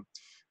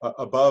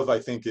 Above, I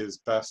think, is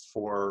best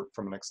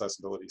from an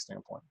accessibility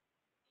standpoint.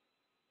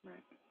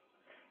 Right.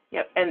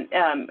 Yep, and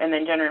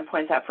then Jennryn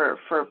points out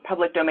for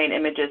public domain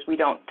images, we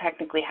don't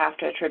technically have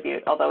to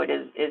attribute, although it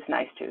is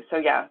nice to. So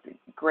yeah,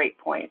 great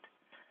point.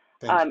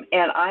 And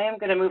I am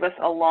going to move us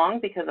along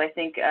because I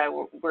think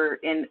we're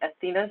in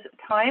Athena's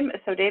time.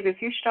 So Dave,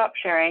 if you stop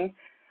sharing,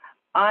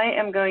 I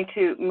am going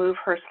to move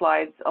her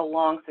slides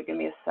along. So give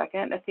me a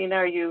second. Athena,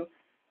 are you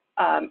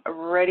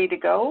ready to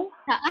go?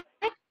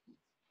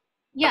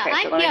 Yeah,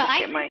 okay, I'm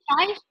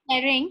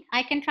here.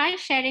 I can try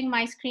sharing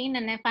my screen,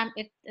 and if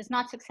it is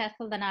not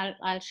successful, then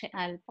I'll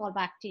fall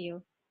back to you.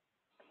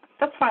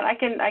 That's fine. I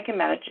can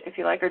manage if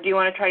you like, or do you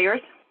want to try yours?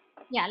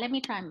 Yeah, let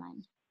me try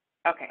mine.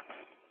 Okay.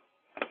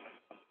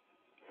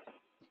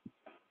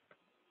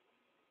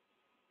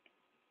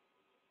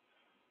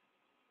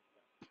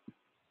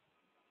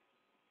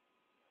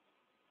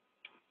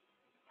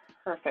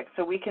 Perfect.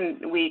 So we can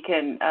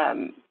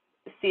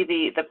see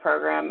the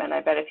program, and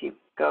I bet if you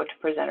go to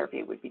presenter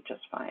view, would be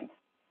just fine.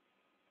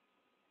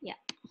 Yeah.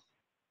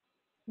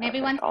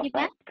 Maybe once you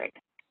that. Great.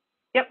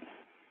 Yep.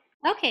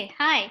 Okay.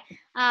 Hi.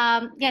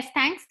 Yes.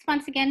 Thanks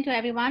once again to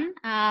everyone.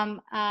 And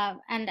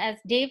as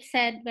Dave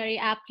said very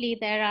aptly,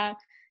 there are a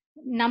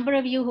number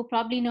of you who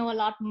probably know a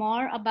lot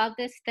more about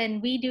this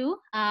than we do.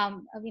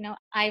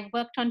 I've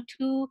worked on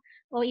 2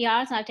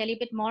 OERs. I'll tell you a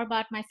bit more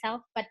about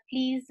myself, but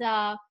please.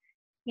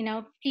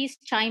 Please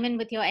chime in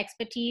with your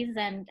expertise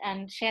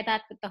and share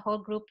that with the whole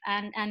group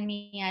and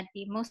me. I'd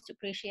be most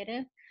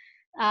appreciative.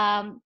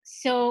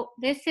 So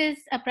this is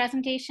a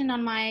presentation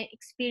on my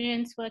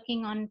experience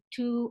working on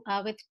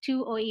with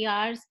two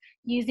OERs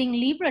using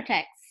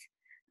LibreText.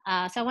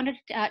 So I wanted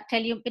to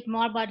tell you a bit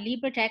more about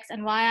LibreText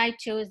and why I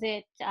chose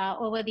it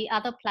over the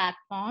other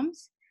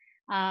platforms.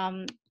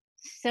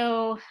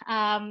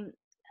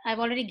 I've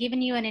already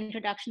given you an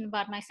introduction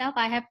about myself.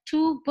 I have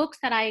two books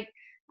that I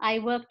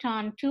worked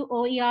on, two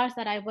OERs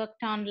that I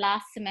worked on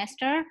last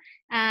semester,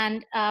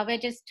 and we're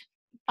just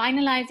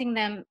finalizing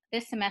them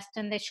this semester,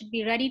 and they should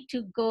be ready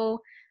to go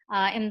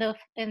in the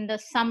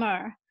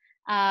summer.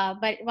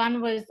 But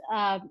one was,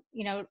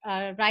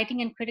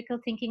 writing and critical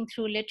thinking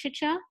through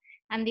literature,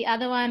 and the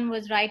other one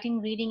was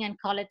writing, reading, and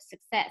college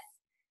success.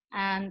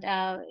 And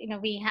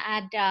we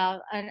had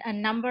a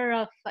number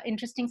of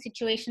interesting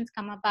situations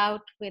come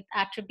about with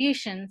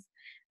attributions.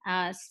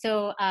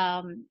 Through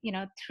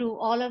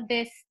all of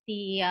this,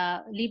 the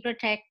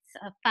LibreText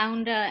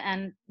founder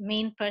and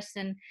main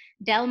person,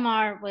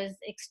 Delmar, was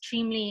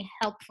extremely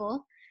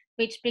helpful,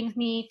 which brings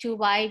me to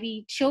why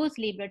we chose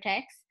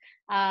LibreText.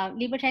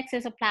 LibreText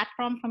is a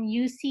platform from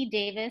UC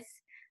Davis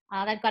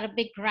that got a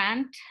big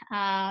grant,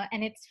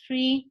 and it's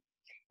free.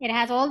 It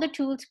has all the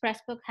tools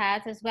Pressbook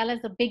has, as well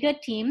as a bigger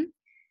team.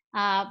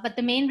 But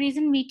the main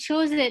reason we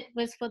chose it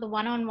was for the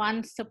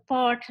one-on-one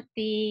support.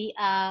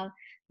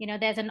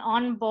 There's an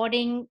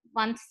onboarding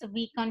once a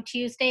week on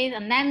Tuesdays,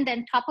 and then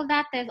top of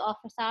that, there's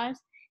office hours.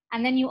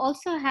 And then you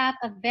also have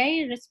a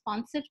very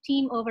responsive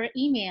team over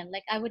email.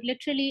 Like, I would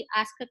literally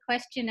ask a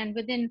question, and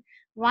within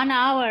 1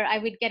 hour, I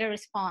would get a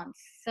response.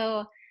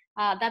 So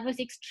that was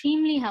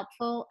extremely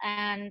helpful,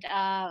 and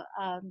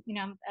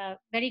I'm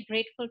very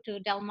grateful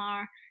to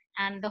Delmar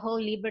and the whole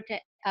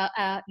LibreText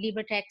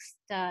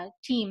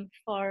team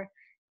for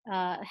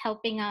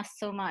helping us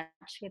so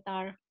much with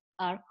our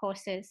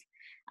courses.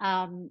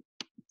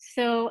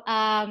 So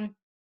I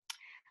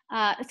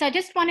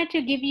just wanted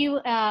to give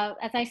you,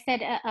 as I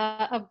said,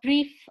 a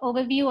brief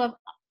overview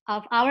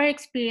of our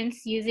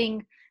experience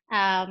using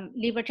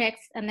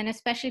LibreText, and then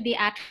especially the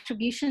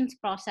attributions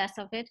process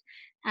of it.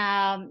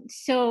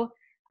 The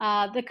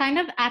kind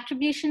of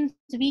attributions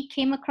we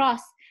came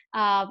across,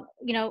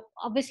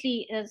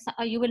 obviously,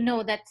 you will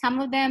know that some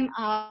of them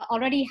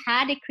already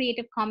had a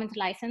Creative Commons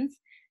license.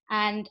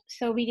 And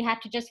so we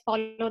had to just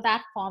follow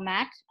that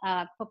format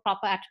for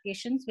proper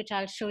attributions, which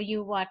I'll show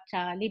you what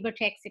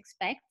LibreText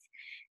expects.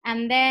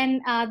 And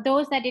then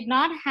those that did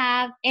not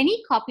have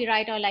any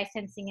copyright or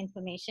licensing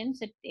information,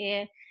 so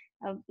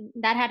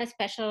that had a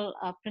special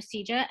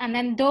procedure. And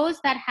then those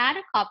that had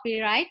a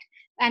copyright,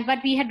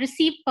 but we had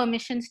received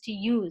permissions to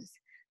use.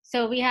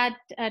 So we had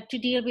to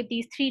deal with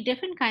these three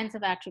different kinds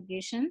of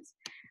attributions.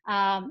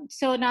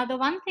 So now the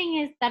one thing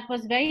is that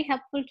was very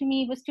helpful to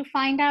me was to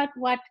find out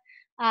what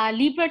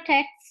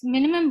LibreText's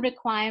minimum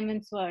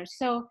requirements were.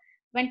 So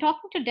when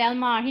talking to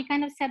Delmar, he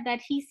kind of said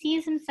that he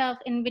sees himself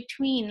in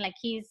between, like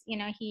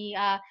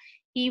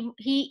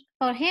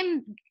for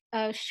him,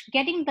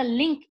 getting the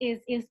link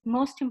is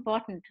most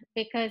important,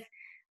 because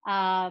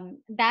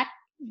that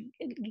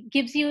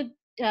gives you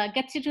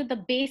gets you to the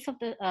base of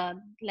the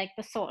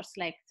the source.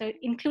 So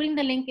including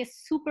the link is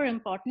super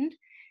important.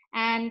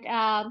 And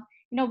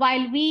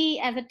while we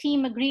as a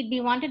team agreed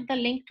we wanted the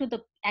link to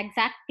the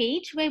exact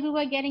page where we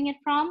were getting it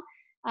from,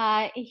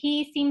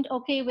 he seemed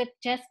okay with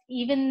just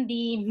even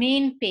the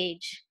main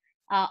page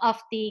of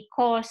the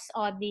course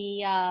or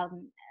the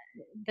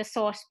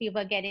source we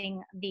were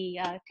getting the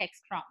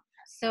text from.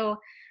 So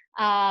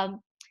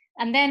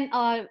and then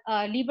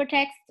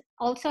LibreText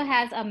also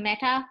has a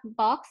meta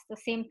box, the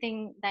same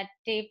thing that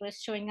Dave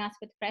was showing us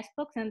with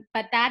Pressbooks,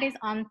 but that is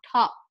on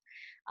top.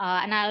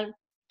 And I'll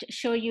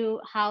show you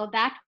how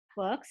that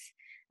works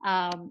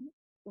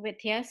with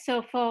here.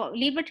 So for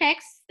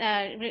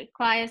LibreText,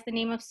 requires the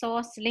name of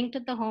source, link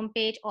to the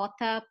homepage,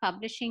 author,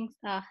 publishing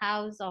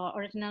house or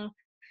original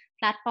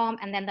platform,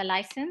 and then the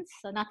license.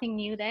 So nothing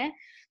new there.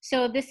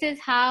 So this is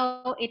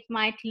how it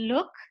might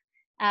look.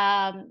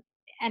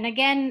 And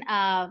again,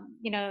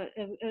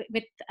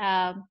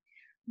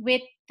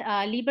 with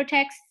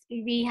LibreText,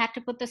 we had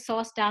to put the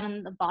source down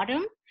on the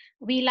bottom.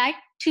 We like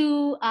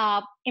to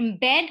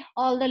embed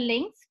all the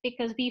links,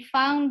 because we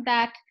found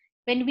that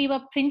when we were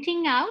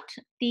printing out,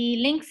 the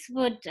links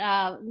would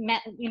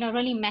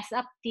really mess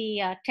up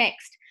the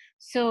text.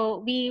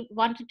 So we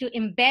wanted to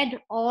embed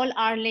all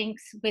our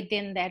links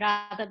within there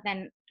rather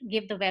than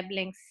give the web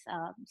links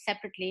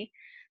separately.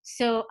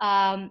 So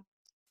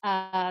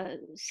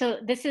so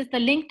this is the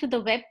link to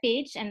the web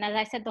page, and as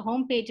I said, the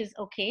home page is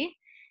okay.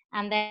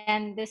 And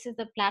then this is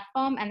the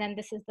platform, and then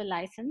this is the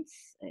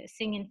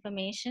licensing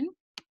information.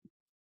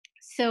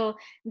 So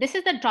this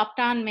is the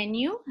drop-down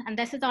menu, and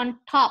this is on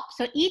top.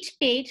 So each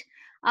page,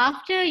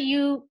 after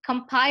you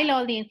compile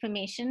all the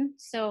information,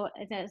 so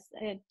as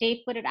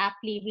Dave put it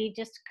aptly, we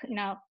just,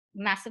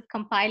 massive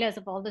compilers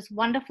of all this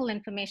wonderful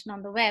information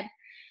on the web.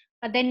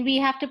 But then we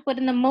have to put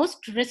in the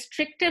most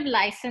restrictive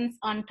license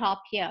on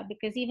top here,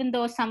 because even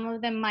though some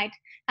of them might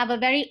have a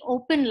very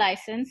open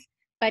license,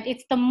 but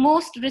it's the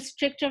most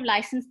restrictive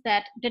license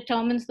that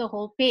determines the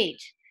whole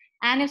page.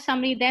 And if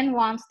somebody then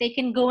wants, they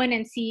can go in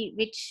and see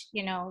which,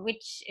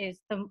 which is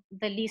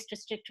the least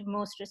restrictive,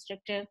 most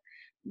restrictive.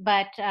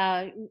 But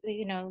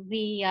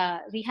we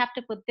have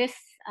to put this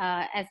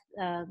as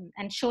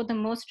and show the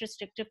most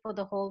restrictive for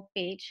the whole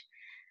page.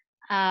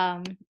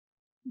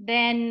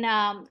 There's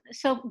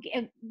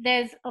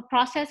a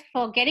process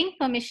for getting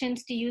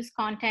permissions to use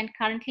content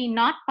currently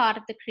not part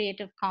of the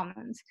Creative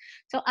Commons.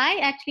 So I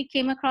actually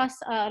came across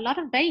a lot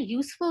of very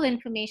useful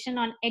information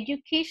on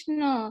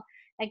educational,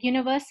 like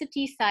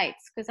university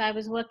sites, because I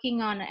was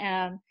working on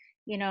a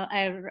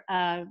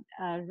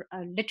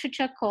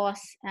literature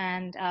course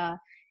and a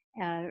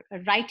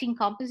writing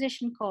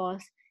composition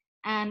course.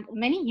 And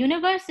many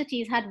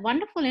universities had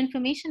wonderful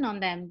information on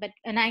them,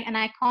 and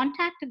I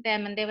contacted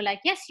them, and they were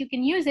like, yes, you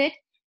can use it.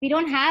 We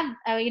don't have,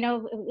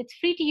 it's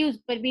free to use,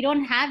 but we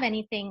don't have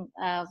anything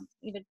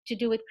to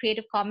do with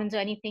Creative Commons or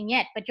anything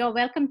yet, but you're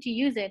welcome to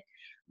use it.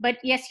 But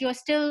yes, you're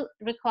still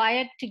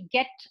required to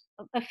get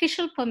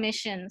official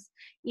permissions,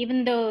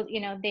 even though,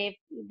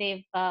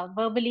 they've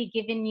verbally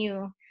given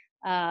you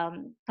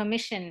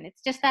permission.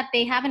 It's just that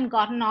they haven't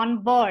gotten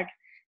on board.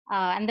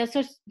 And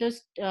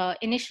those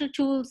initial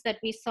tools that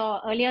we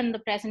saw earlier in the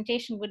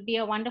presentation would be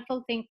a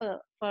wonderful thing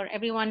for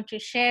everyone to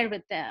share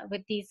with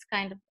these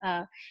kind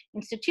of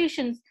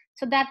institutions,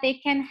 so that they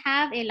can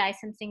have a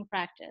licensing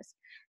practice.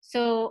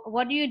 So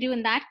what do you do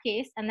in that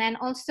case? And then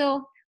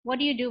also, what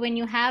do you do when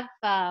you have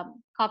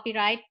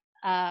copyright?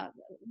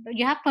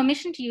 You have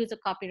permission to use a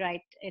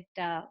copyright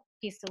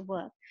piece of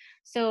work.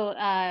 So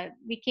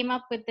we came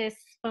up with this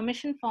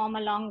permission form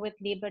along with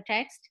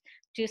LibreText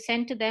to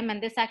send to them,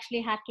 and this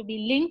actually had to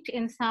be linked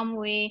in some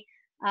way,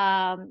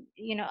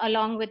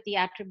 along with the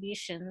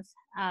attributions.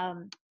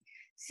 And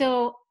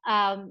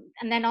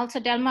then also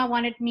Delma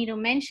wanted me to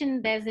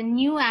mention there's a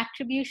new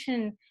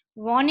attribution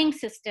warning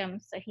system.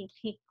 So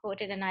he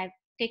quoted, and I've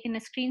taken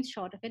a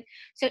screenshot of it.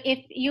 So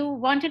if you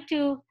wanted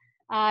to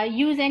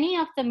use any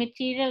of the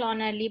material on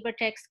a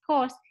LibreText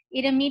course,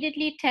 it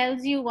immediately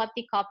tells you what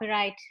the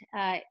copyright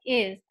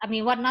is. I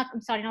mean, what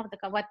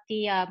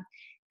the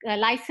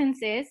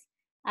license is.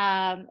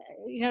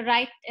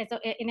 Right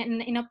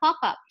in a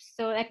pop-up.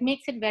 So that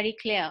makes it very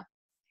clear.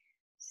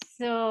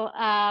 So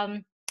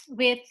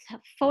with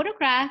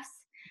photographs,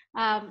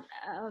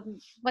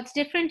 what's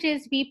different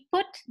is we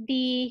put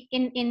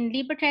in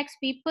LibreText,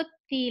 we put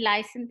the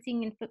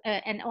licensing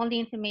and all the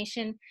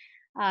information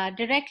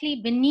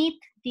directly beneath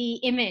the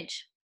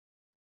image.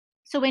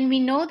 So when we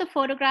know the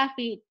photograph,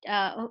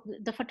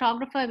 the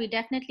photographer, we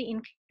definitely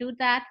include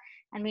that,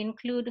 and we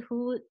include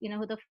who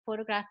the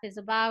photograph is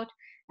about.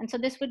 And so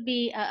this would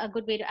be a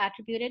good way to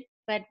attribute it.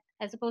 But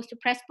as opposed to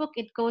Pressbook,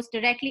 it goes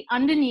directly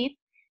underneath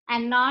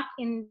and not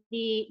in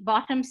the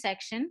bottom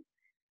section.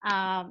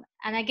 And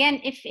again,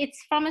 if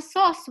it's from a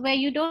source where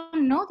you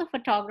don't know the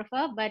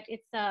photographer, but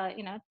it's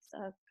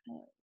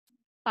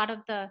part of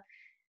the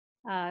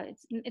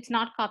it's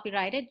not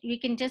copyrighted, we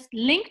can just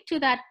link to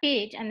that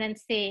page and then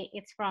say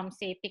it's from,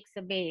 say,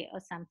 Pixabay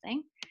or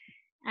something.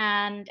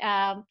 And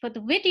for the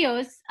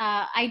videos,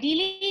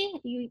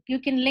 ideally, you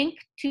can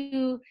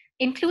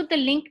include the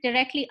link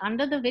directly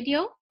under the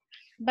video.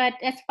 But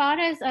as far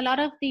as a lot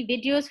of the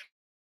videos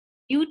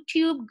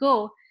YouTube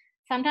go,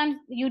 sometimes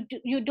you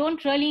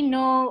don't really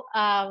know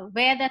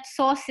where that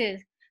source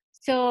is.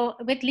 So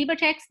with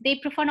LibreText, they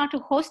prefer not to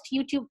host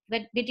YouTube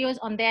videos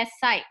on their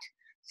site.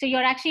 So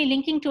you're actually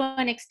linking to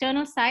an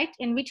external site,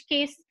 in which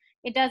case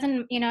it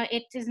doesn't,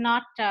 it is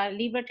not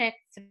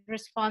LibreText's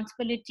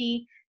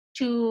responsibility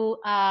to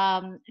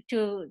kind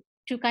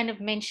of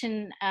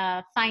mention,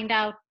 find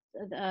out,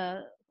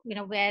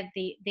 where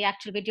the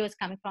actual video is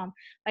coming from.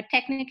 But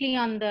technically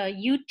on the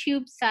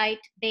YouTube site,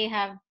 they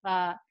have,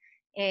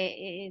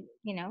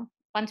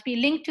 once we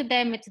link to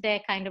them, it's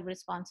their kind of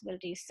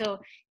responsibility. So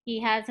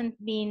he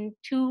hasn't been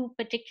too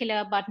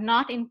particular, but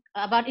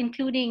about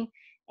including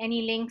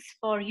any links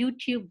for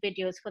YouTube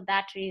videos for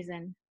that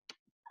reason.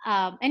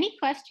 Any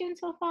questions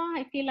so far?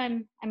 I feel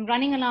I'm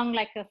running along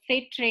like a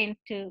freight train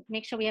to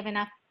make sure we have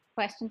enough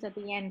questions at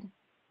the end.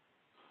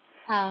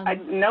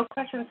 No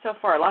questions so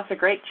far. Lots of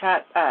great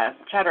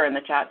chatter in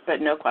the chat,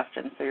 but no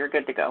questions. So you're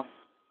good to go.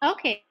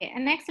 Okay,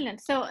 and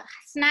excellent. So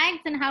snags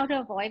and how to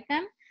avoid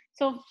them.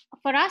 So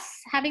for us,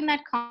 having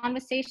that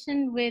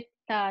conversation with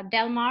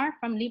Delmar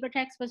from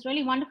LibreText was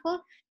really wonderful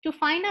to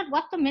find out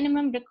what the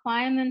minimum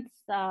requirements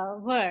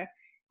were.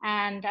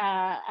 And,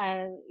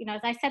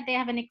 as I said, they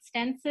have an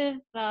extensive,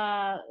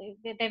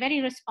 they're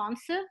very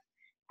responsive,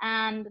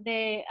 and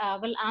they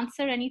will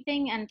answer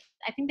anything. And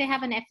I think they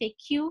have an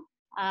FAQ,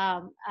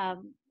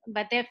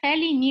 but they're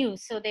fairly new.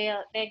 So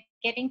they're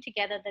getting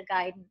together the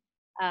guide,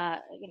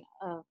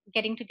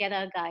 getting together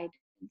a guide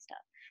and stuff.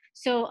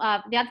 So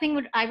the other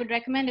thing I would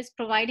recommend is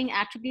providing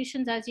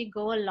attributions as you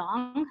go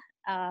along.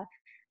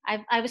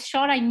 I was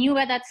sure I knew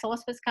where that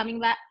source was coming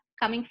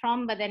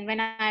from, but then when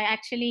I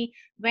actually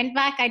went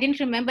back, I didn't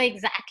remember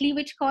exactly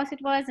which course it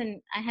was, and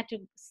I had to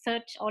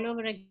search all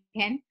over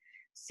again.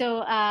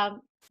 So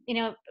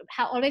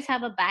always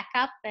have a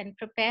backup and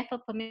prepare for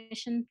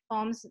permission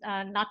forms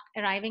not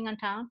arriving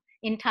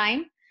in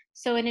time.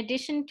 So in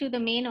addition to the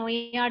main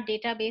OER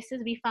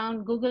databases, we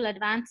found Google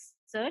Advanced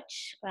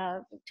Search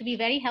to be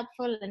very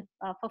helpful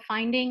for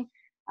finding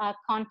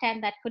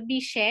content that could be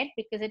shared,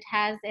 because it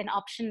has an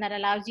option that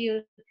allows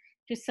you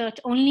to search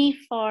only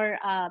for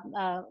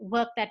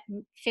work that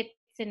fits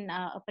in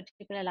a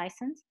particular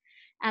license.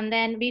 And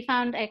then we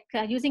found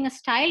using a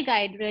style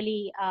guide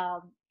really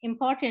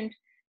important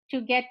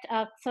to get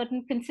a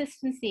certain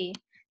consistency.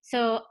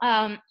 So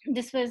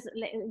this was,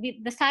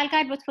 the style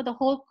guide was for the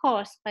whole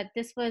course, but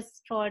this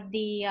was for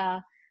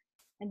the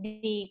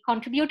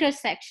contributors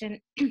section.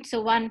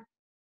 So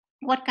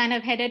what kind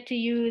of header to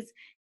use,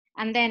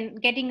 and then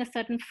getting a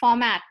certain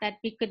format that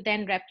we could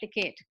then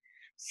replicate.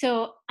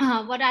 So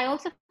what I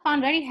also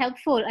found very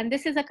helpful, and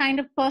this is a kind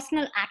of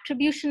personal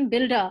attribution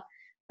builder,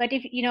 but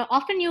if,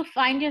 often you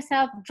find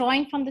yourself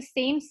drawing from the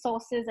same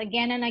sources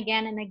again and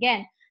again and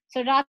again.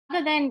 So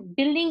rather than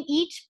building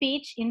each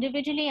page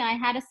individually, I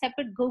had a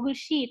separate Google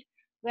Sheet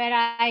where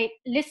I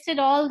listed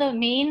all the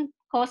main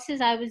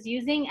courses I was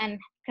using and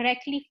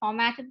correctly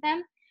formatted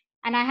them.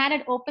 And I had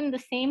it open the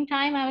same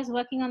time I was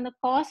working on the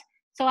course.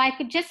 So I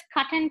could just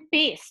cut and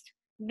paste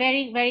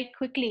very, very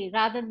quickly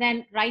rather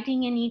than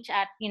writing in each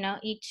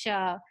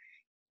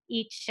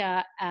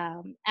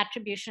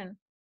attribution.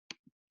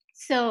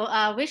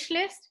 So wish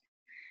list,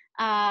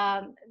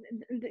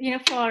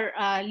 for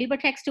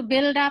LibreText to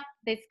build up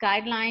this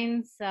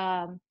guidelines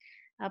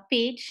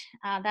page,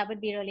 that would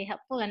be really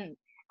helpful. And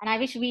I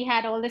wish we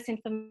had all this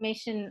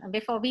information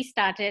before we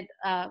started,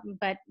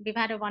 but we've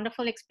had a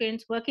wonderful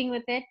experience working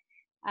with it.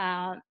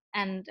 And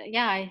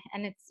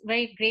it's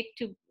very great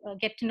to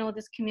get to know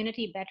this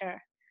community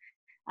better.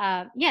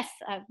 Yes,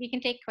 we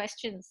can take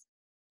questions.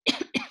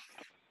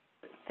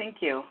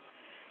 Thank you.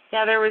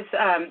 Yeah, there was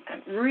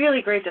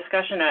really great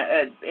discussion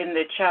in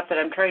the chat that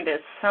I'm trying to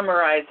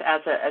summarize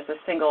as a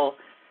single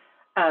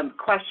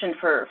question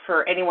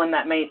for anyone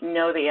that may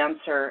know the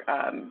answer.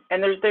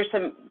 And there's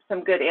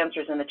some good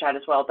answers in the chat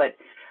as well, but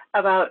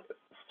about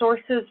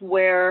sources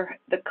where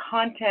the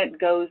content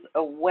goes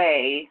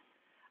away.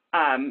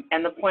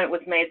 And the point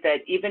was made that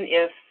even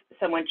if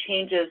someone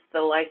changes the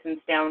license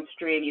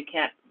downstream, you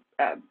can't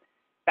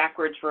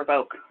backwards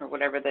revoke, or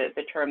whatever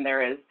the term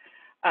there is.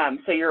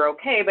 So you're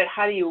okay, but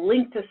how do you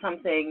link to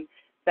something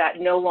that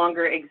no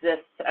longer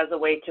exists as a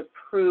way to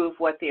prove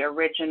what the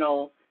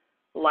original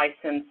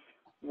license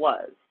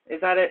was? Is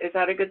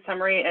that a good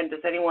summary? And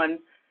does anyone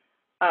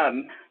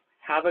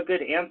have a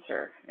good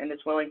answer and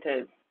is willing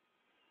to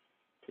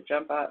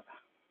jump up?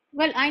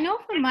 Well, I know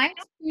from my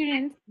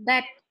experience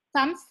that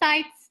some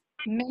sites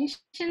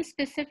mention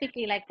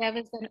specifically, like there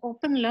was an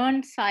Open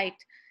Learn site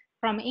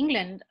from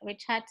England,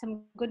 which had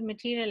some good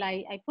material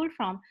I pulled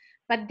from,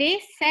 but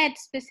they said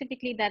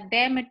specifically that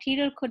their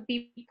material could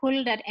be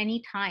pulled at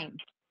any time.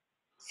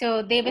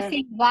 So they were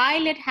saying,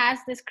 while it has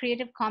this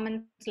Creative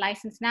Commons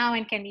license now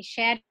and can be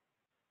shared,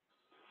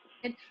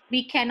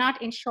 we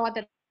cannot ensure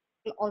that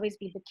will always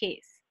be the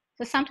case.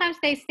 So sometimes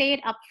they say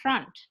it up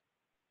front.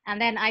 And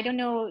then I don't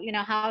know,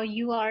 how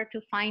you are to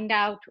find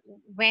out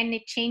when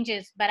it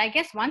changes. But I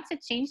guess once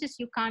it changes,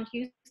 you can't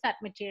use that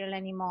material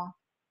anymore.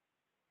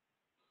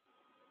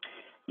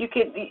 You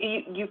can,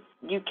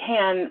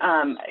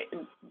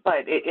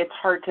 but it's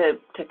hard to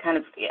kind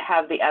of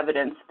have the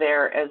evidence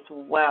there as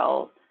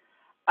well.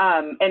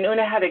 And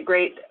Una had a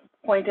great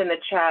point in the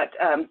chat.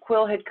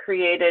 Quill had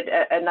created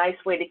a nice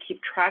way to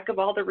keep track of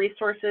all the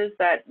resources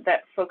that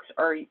folks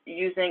are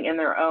using in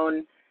their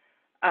own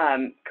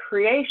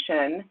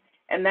creation.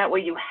 And that way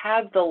you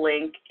have the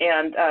link.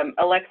 And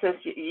Alexis,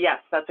 yes,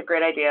 that's a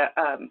great idea.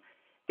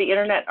 The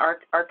Internet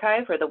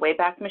Archive, or the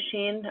Wayback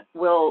Machine,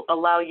 will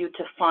allow you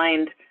to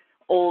find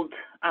old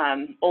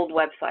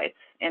websites.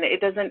 And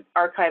it doesn't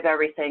archive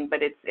everything,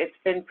 but it's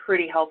been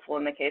pretty helpful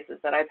in the cases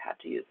that I've had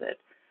to use it.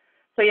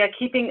 So yeah,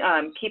 keeping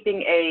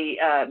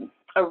a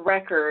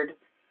record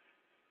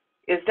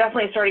is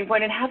definitely a starting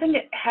point, and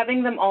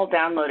having them all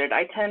downloaded.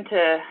 I tend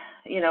to,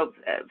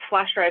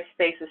 flash drive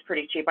space is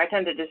pretty cheap. I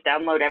tend to just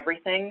download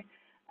everything.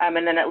 And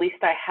then at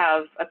least I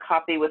have a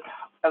copy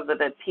of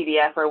the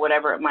PDF or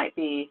whatever it might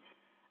be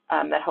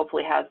that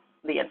hopefully has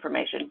the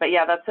information. But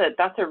yeah,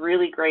 that's a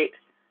really great,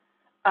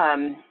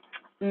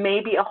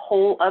 maybe a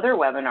whole other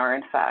webinar,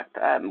 in fact.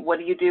 What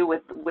do you do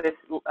with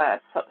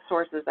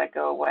sources that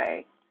go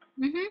away?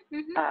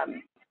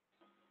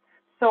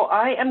 So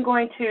I am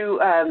going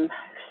to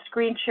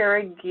screen share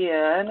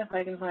again, if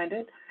I can find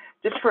it,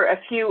 just for a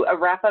few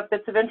wrap-up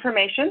bits of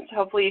information. So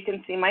hopefully you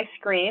can see my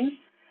screen.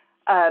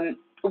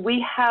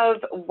 We have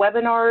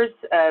webinars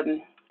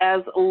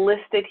as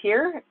listed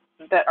here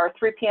that are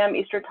 3 p.m.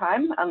 Eastern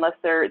Time, unless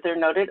they're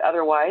noted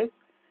otherwise.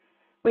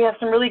 We have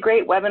some really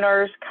great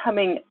webinars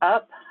coming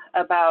up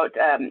about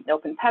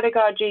open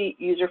pedagogy,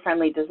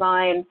 user-friendly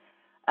design,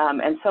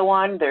 and so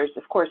on. There's,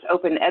 of course,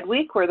 Open Ed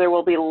Week, where there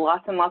will be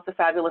lots and lots of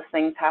fabulous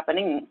things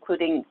happening,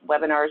 including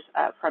webinars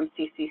from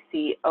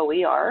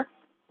CCCOER.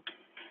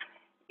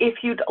 If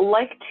you'd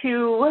like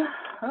to,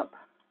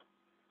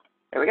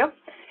 there we go.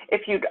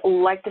 If you'd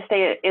like to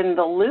stay in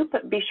the loop,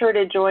 be sure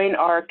to join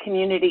our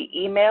community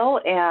email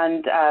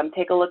and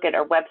take a look at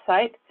our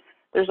website.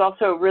 There's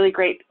also a really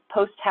great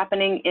post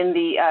happening in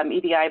the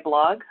EDI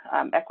blog,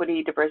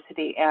 Equity,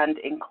 Diversity, and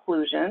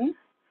Inclusion.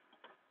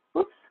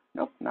 Oops,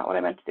 nope, not what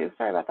I meant to do.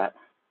 Sorry about that.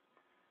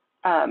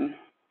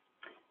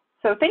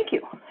 So thank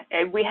you.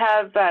 We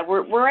have,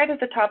 we're right at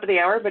the top of the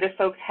hour, but if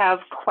folks have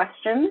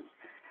questions,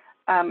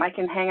 I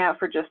can hang out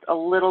for just a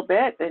little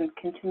bit and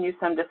continue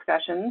some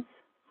discussions.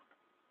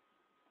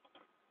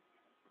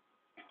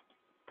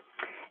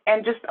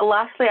 And just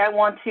lastly, I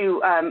want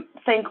to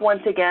thank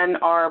once again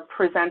our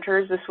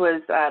presenters. This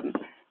was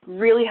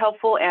really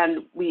helpful,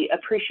 and we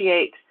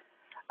appreciate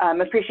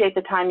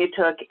the time you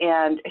took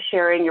and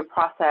sharing your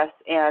process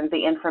and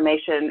the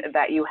information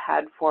that you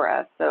had for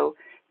us. So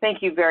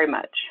thank you very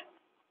much.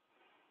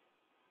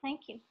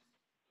 Thank you.